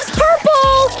she loves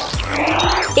purple!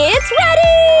 It's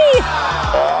ready!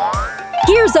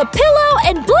 Here's a pillow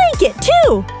and blanket,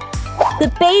 too! The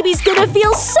baby's gonna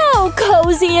feel so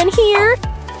cozy in here!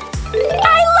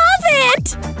 I love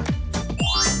it!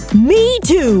 Me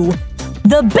too!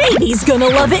 The baby's gonna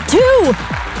love it, too!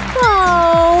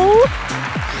 Oh!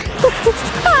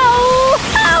 Oh!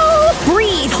 Oh!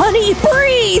 Breathe, honey,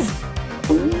 breathe!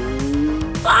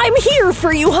 I'm here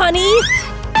for you, honey!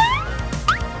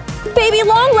 Baby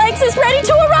Longlegs is ready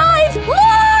to arrive!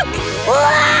 Look!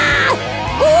 Ah!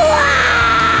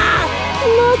 Ah!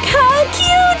 Look how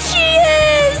cute she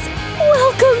is!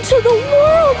 Welcome to the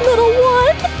world, little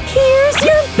one! Here's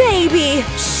your baby!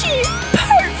 She's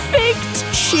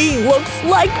perfect! She looks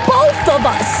like both of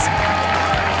us!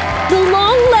 The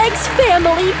Longlegs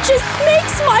family just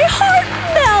makes my heart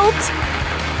melt!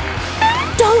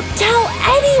 Don't tell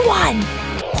anyone!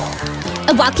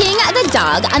 Walking the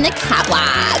dog on the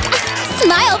catwalk.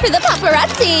 Smile for the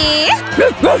paparazzi!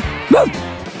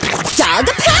 Dog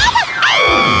pow!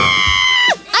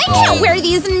 I can't wear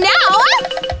these now!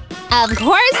 Of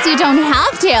course you don't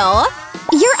have to!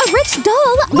 You're a rich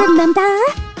doll, remember?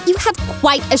 You have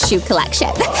quite a shoe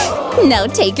collection. Now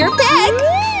take your pick!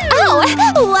 Oh,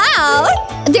 wow!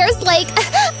 There's like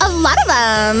a lot of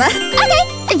them!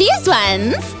 Okay, these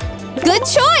ones! Good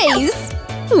choice!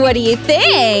 What do you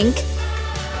think?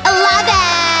 Love it!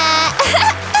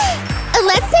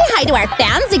 Let's say hi to our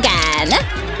fans again!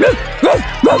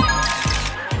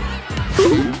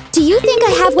 Do you think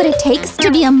I have what it takes to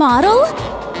be a model?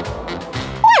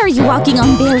 Why are you walking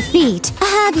on bare feet?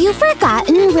 Have you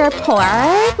forgotten we're poor?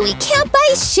 We can't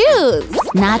buy shoes!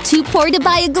 Not too poor to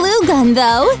buy a glue gun,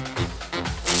 though!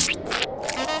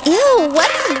 Ew,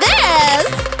 what's this?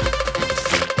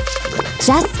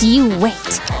 Just you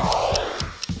wait!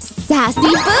 Sassy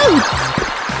boots!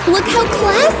 Look how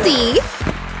classy!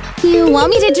 You want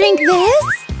me to drink this?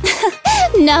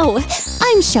 No,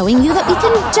 I'm showing you that we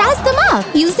can jazz them up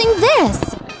using this!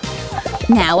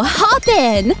 Now hop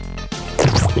in!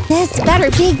 This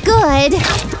better be good!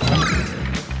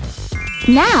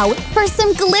 Now for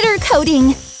some glitter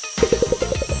coating!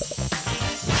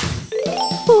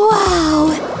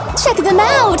 Wow! Check them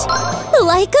out!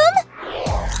 Like them?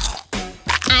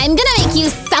 I'm gonna make you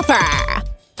suffer!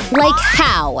 Like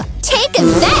how? Take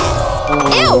this!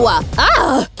 Ew!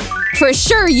 Ah! For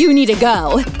sure you need to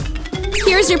go.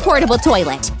 Here's your portable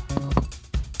toilet.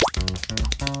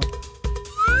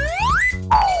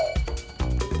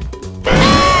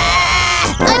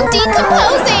 I'm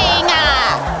decomposing!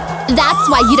 That's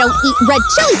why you don't eat red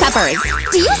chili peppers.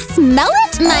 Do you smell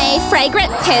it? My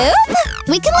fragrant poop?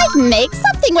 We can, like, make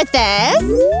something with this.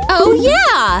 Oh,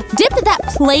 yeah! Dip that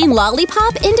plain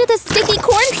lollipop into the sticky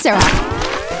corn syrup.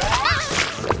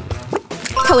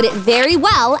 Coat it very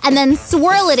well and then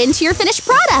swirl it into your finished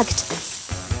product.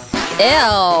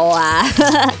 Ew.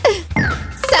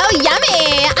 So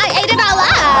yummy! I ate it all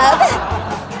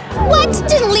up! What?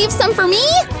 Didn't leave some for me?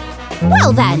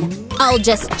 Well then, I'll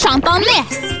just chomp on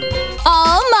this.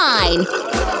 All mine!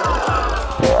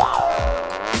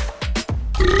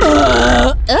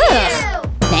 Ugh!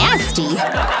 Nasty!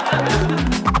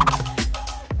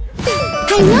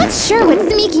 I'm not sure what's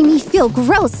making me feel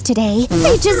gross today.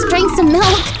 I just drank some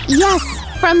milk. Yes,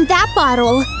 from that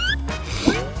bottle.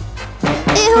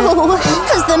 Ew!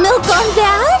 Has the milk gone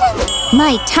bad?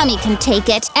 My tummy can take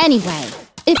it anyway.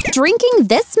 If drinking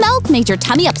this milk made your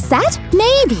tummy upset,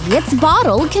 maybe its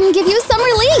bottle can give you some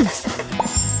relief.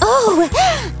 Oh,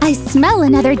 I smell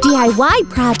another DIY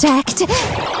project.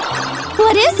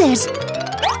 What is it?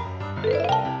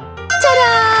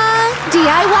 Ta-da!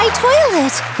 DIY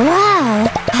toilet! Wow,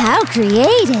 how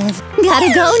creative! Gotta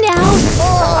go now.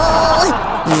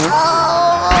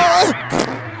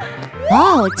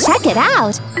 Oh, check it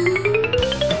out!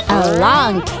 A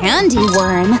long candy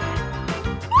worm.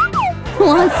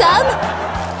 Want some?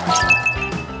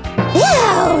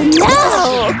 Ew, no!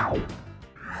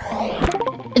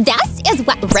 This is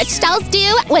what rich dolls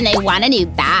do when they want a new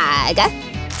bag.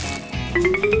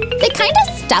 They kind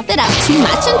of stuff it up too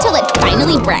much until it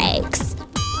finally breaks.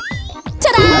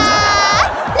 Ta-da!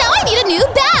 Now I need a new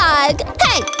bag!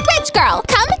 Hey, rich girl,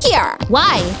 come here!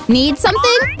 Why? Need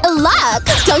something? Look!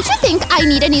 Don't you think I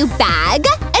need a new bag?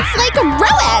 It's like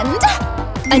ruined!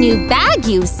 A new bag,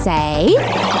 you say?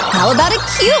 How about a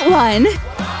cute one?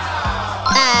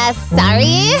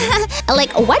 Sorry?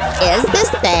 Like, what is this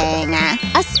thing?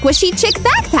 A squishy chick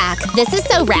backpack. This is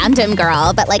so random,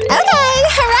 girl, but like, okay,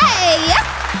 hooray!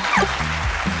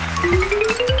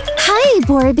 Hi,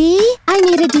 Barbie. I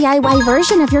made a DIY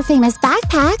version of your famous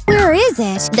backpack. Where is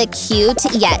it? The cute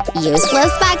yet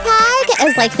useless backpack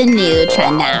is like the new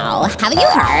trend now. Have you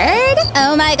heard?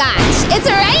 Oh my gosh, it's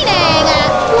raining!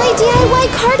 My DIY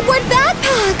cardboard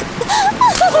backpack!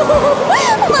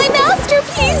 My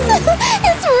masterpiece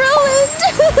is ruined!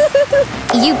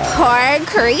 You poor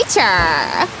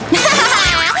creature!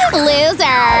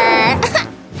 Loser!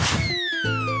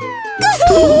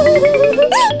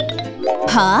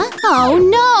 Huh? Oh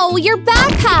no, your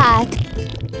backpack!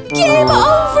 Game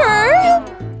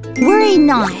over! Worry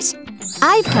not.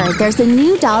 I've heard there's a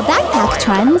new doll backpack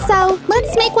trend, so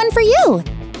let's make one for you.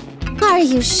 Are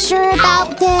you sure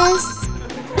about this?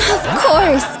 Of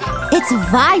course! It's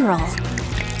viral!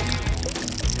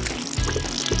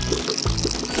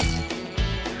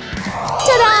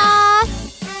 Ta-da!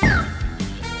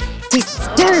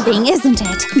 Disturbing, isn't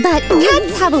it? But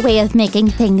cats have a way of making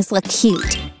things look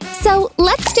cute. So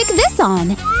let's stick this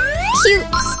on. Cute,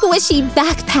 squishy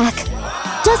backpack.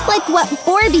 Just like what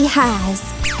Barbie has.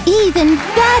 Even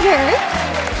better!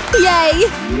 Yay!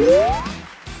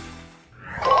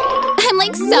 I'm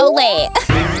like so late.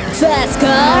 Fast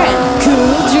car and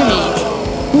cool drink.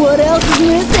 What else is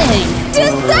missing?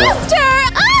 Disaster!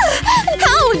 Ah!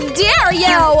 How dare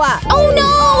you! Oh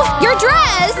no! Your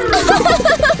dress!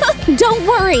 Don't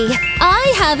worry.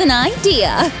 I have an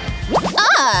idea.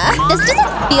 This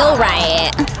doesn't feel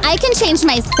right. I can change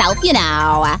myself, you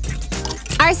know.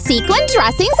 Are sequin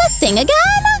dressings a thing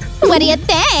again? What do you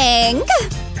think?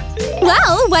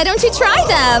 Well, why don't you try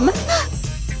them?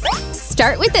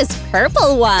 Start with this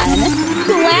purple one.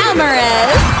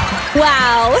 Glamorous!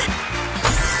 Wow!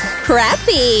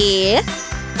 Preppy!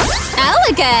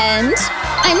 Elegant!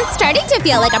 I'm starting to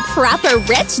feel like a proper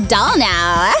rich doll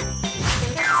now.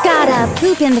 Gotta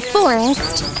poop in the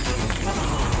forest.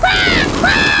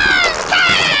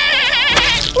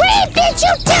 Why did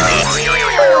you do it?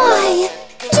 Why?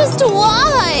 Just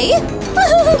why?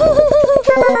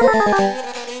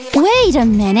 Wait a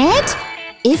minute.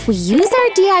 If we use our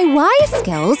DIY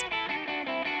skills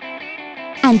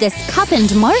and this cup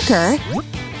and marker,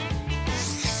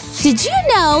 did you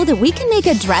know that we can make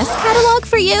a dress catalog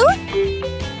for you?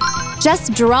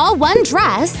 Just draw one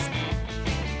dress,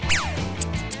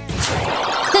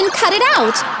 then cut it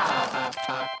out.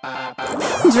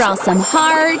 Draw some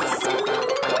hearts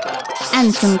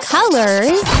and some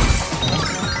colors.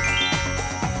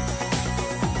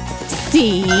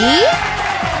 See?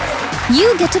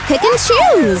 You get to pick and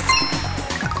choose!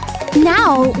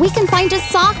 Now we can find a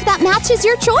sock that matches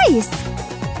your choice!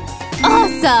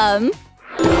 Awesome!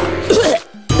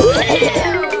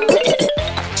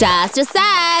 Just a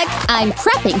sec! I'm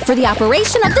prepping for the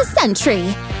operation of the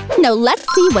century! Now let's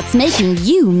see what's making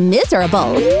you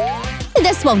miserable!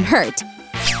 This won't hurt!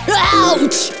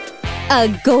 Ouch! A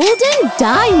golden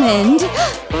diamond!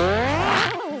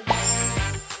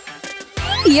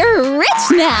 You're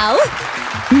rich now!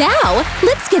 Now,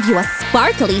 let's give you a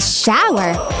sparkly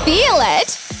shower! Feel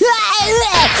it!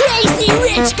 Crazy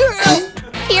rich girl!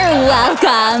 You're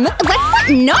welcome! What's that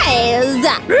noise?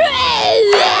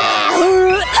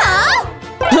 Huh?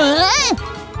 Huh?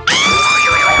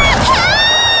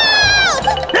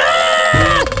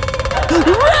 Help!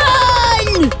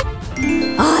 Run!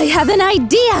 I have an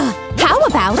idea! How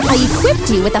about I equipped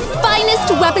you with the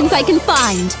finest weapons I can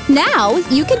find? Now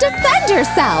you can defend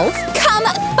yourself! Come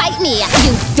fight me,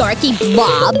 you dorky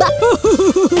blob!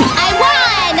 I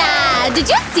won! Did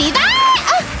you see that?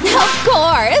 Of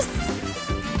course!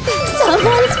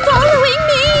 Someone's following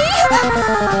me!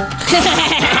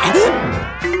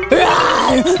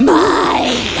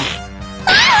 Mine!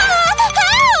 Help!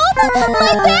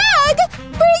 My bag!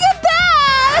 Bring it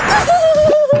back!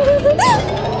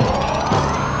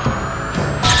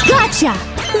 Gotcha!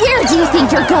 Where do you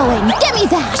think you're going? Give me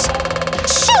that!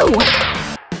 Shoo!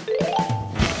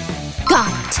 Got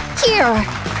it. Here.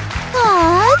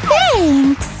 Aw,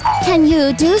 thanks! Can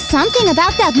you do something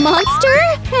about that monster?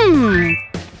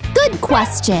 Good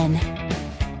question.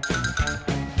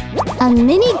 A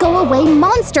mini go-away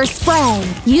monster spray.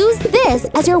 Use this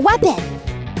as your weapon.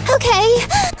 Okay,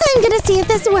 I'm gonna see if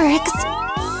this works.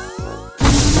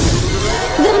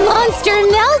 The monster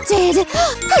melted!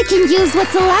 I can use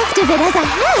what's left of it as a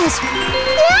hat!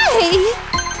 Yay!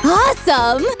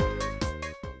 Awesome!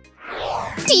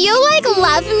 Do you,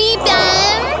 love me,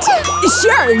 Bent?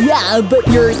 Sure, yeah, but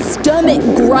your stomach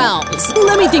growls.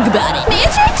 Let me think about it.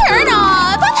 Major turn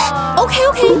off!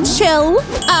 Okay, chill.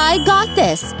 I got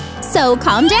this. So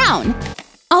calm down.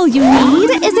 All you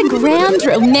need is a grand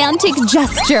romantic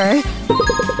gesture.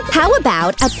 How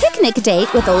about a picnic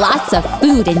date with lots of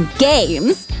food and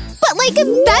games? But,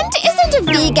 Bent isn't a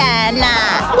vegan.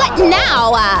 What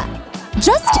now?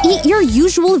 Just eat your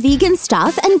usual vegan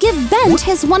stuff and give Bent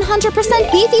his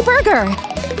 100% beefy burger.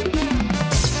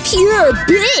 Pure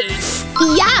beef!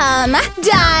 Yum!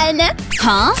 Done!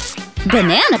 Huh?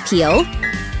 Banana peel?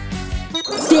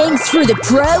 Thanks for the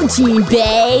protein,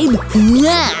 babe!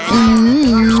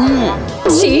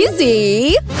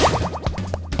 Cheesy!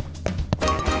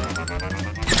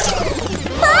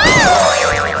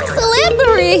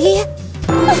 Slippery!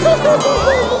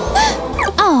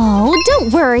 Oh,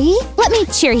 don't worry. Let me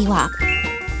cheer you up.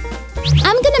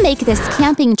 I'm gonna make this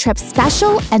camping trip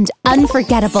special and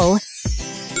unforgettable.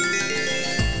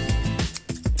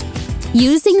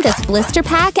 Using this blister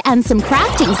pack and some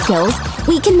crafting skills,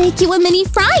 we can make you a mini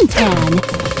frying pan.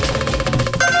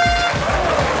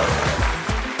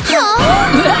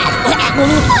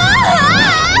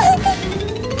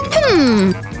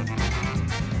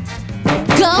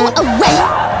 Go away!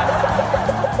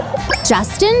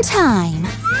 Just in time.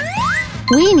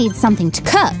 We need something to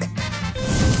cook.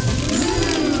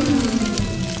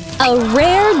 A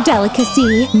rare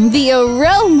delicacy. The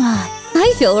aroma.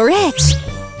 I feel rich.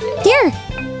 Here,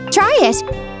 try it.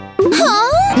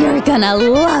 Huh? You're gonna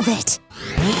love it.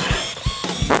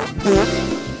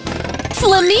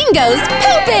 Flamingos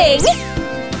pooping!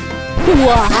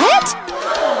 What?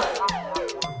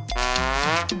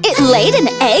 It laid an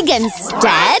egg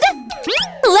instead?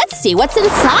 Let's see what's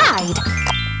inside.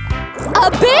 A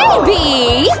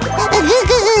baby!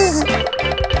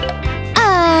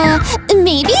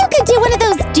 Maybe you could do one of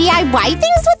those DIY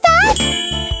things with that?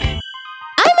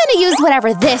 I'm gonna use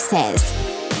whatever this is.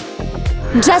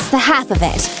 Just the half of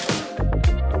it.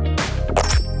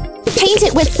 Paint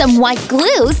it with some white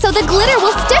glue so the glitter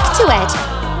will stick to it.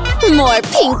 More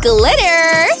pink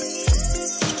glitter!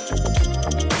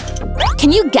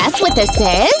 Can you guess what this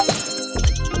is?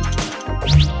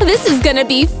 This is gonna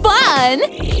be fun!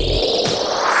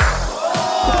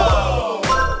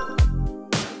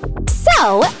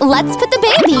 So, let's put the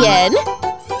baby in.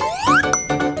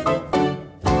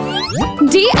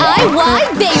 DIY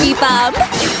baby bump!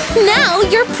 Now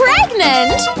you're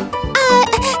pregnant!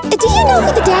 Do you know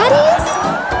who the dad is?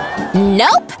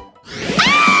 Nope!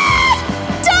 Ah!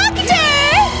 Doctor!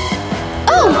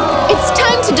 Oh, it's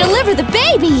time to deliver the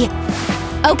baby!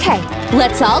 Okay,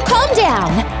 let's all calm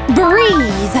down.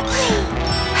 Breathe.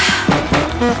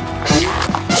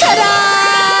 Ta-da!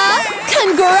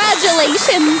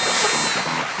 Congratulations!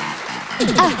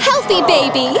 A healthy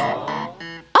baby!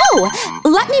 Oh,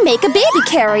 let me make a baby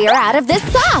carrier out of this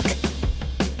sock!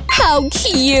 How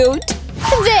cute!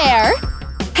 There!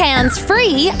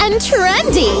 Hands-free and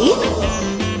trendy!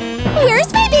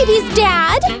 Where's my baby's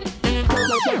dad?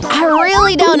 I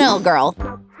really don't know, girl.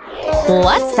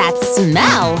 What's that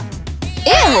smell?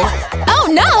 Ew! Oh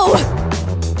no!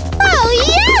 Oh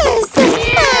yes! I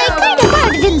kinda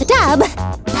farted in the tub.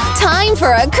 Time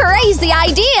for a crazy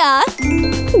idea!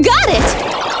 Got it!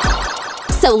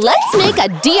 So let's make a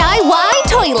DIY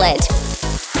toilet!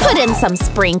 Put in some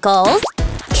sprinkles,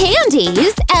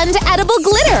 candies, and edible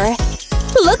glitter.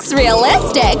 Looks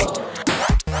realistic!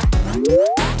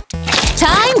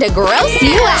 Time to gross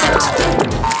you out!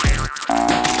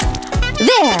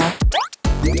 There!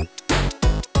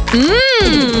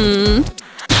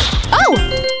 Oh!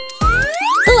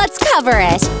 Let's cover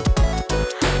it!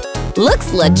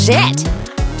 Looks legit!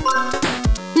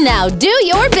 Now do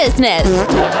your business!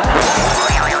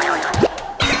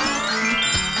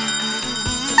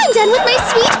 I'm done with my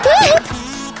sweet poop!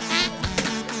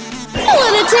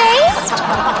 Wanna taste?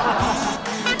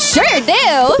 Sure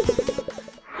do!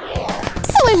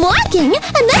 So I'm walking,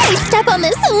 and then I step on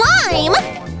this slime!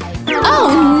 Oh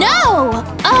no!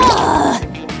 Ugh!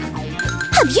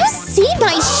 Have you seen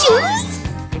my shoes?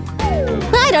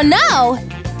 I don't know!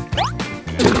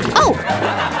 Oh!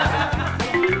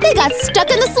 They got stuck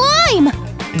in the slime!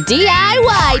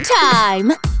 DIY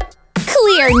time!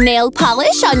 Clear nail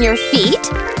polish on your feet.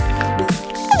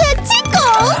 That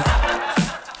tickles!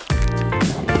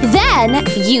 Then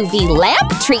UV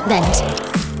lamp treatment.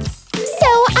 So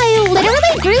I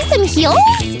literally grew some heels?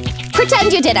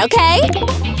 Pretend you did, okay?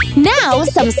 Now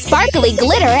some sparkly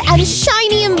glitter and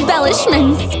shiny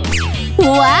embellishments.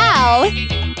 Wow!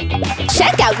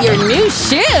 Check out your new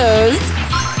shoes!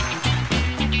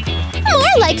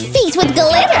 More like feet with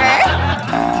glitter!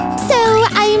 So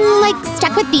I'm like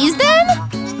stuck with these then?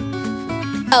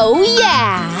 Oh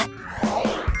yeah!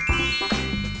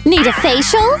 Need a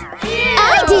facial?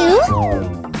 I do!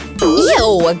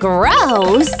 Ew,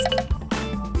 gross!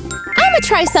 I'ma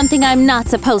try something I'm not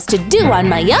supposed to do on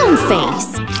my own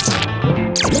face.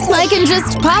 I can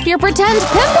just pop your pretend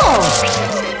pimple!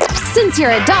 Since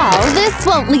you're a doll, this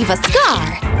won't leave a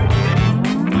scar.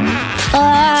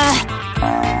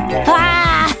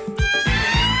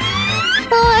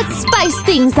 Let's spice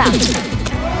things up.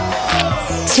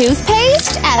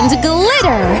 Toothpaste and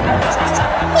glitter.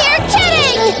 You're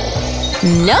kidding!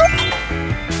 Nope.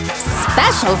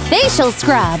 Special facial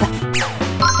scrub.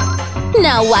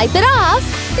 Now wipe it off.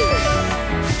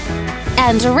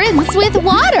 And rinse with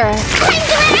water. I'm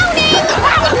drowning!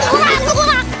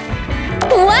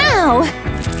 Wow!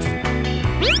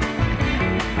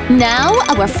 Now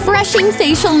a refreshing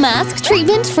facial mask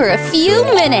treatment for a few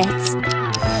minutes.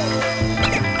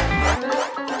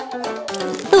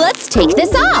 Let's take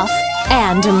this off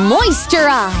and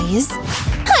moisturize.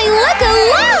 I look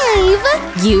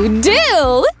alive! You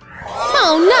do!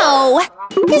 Oh no!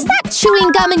 Is that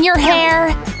chewing gum in your hair?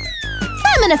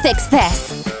 I'm gonna fix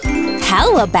this.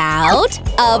 How about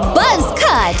a buzz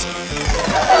cut?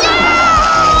 No!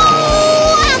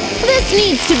 This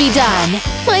needs to be done.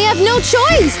 I have no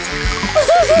choice.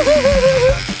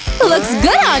 Looks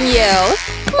good on you.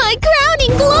 My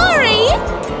crowning glory.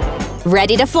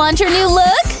 Ready to flaunt your new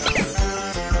look?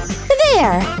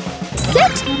 There.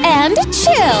 Sit and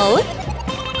chill.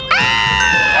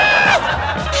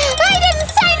 Ah! I didn't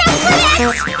sign up for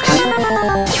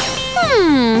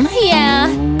this! Yeah.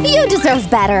 You deserve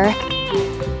better.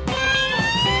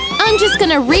 I'm just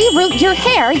gonna reroute your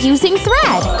hair using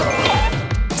thread.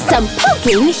 Some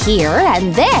poking here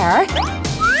and there.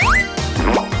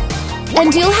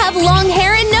 And you'll have long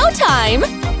hair in no time.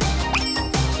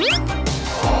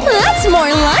 That's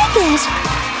more like it.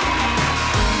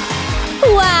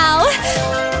 Wow.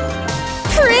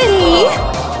 Pretty.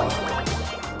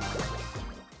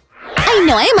 I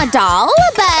know I'm a doll,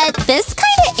 but this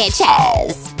kinda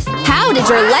itches. How did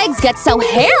your legs get so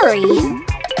hairy?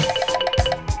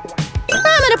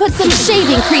 I'm gonna put some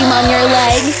shaving cream on your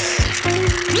legs.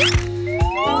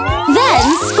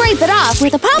 Then scrape it off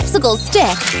with a popsicle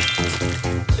stick.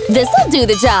 This'll do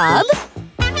the job.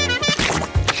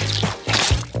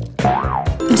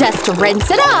 Just rinse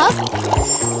it off.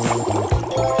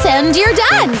 And you're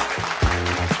done!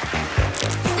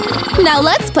 Now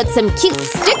let's put some cute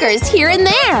stickers here and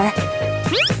there.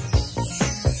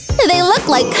 They look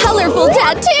like colorful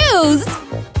tattoos!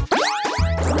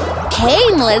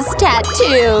 Painless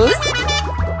tattoos!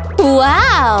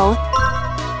 Wow!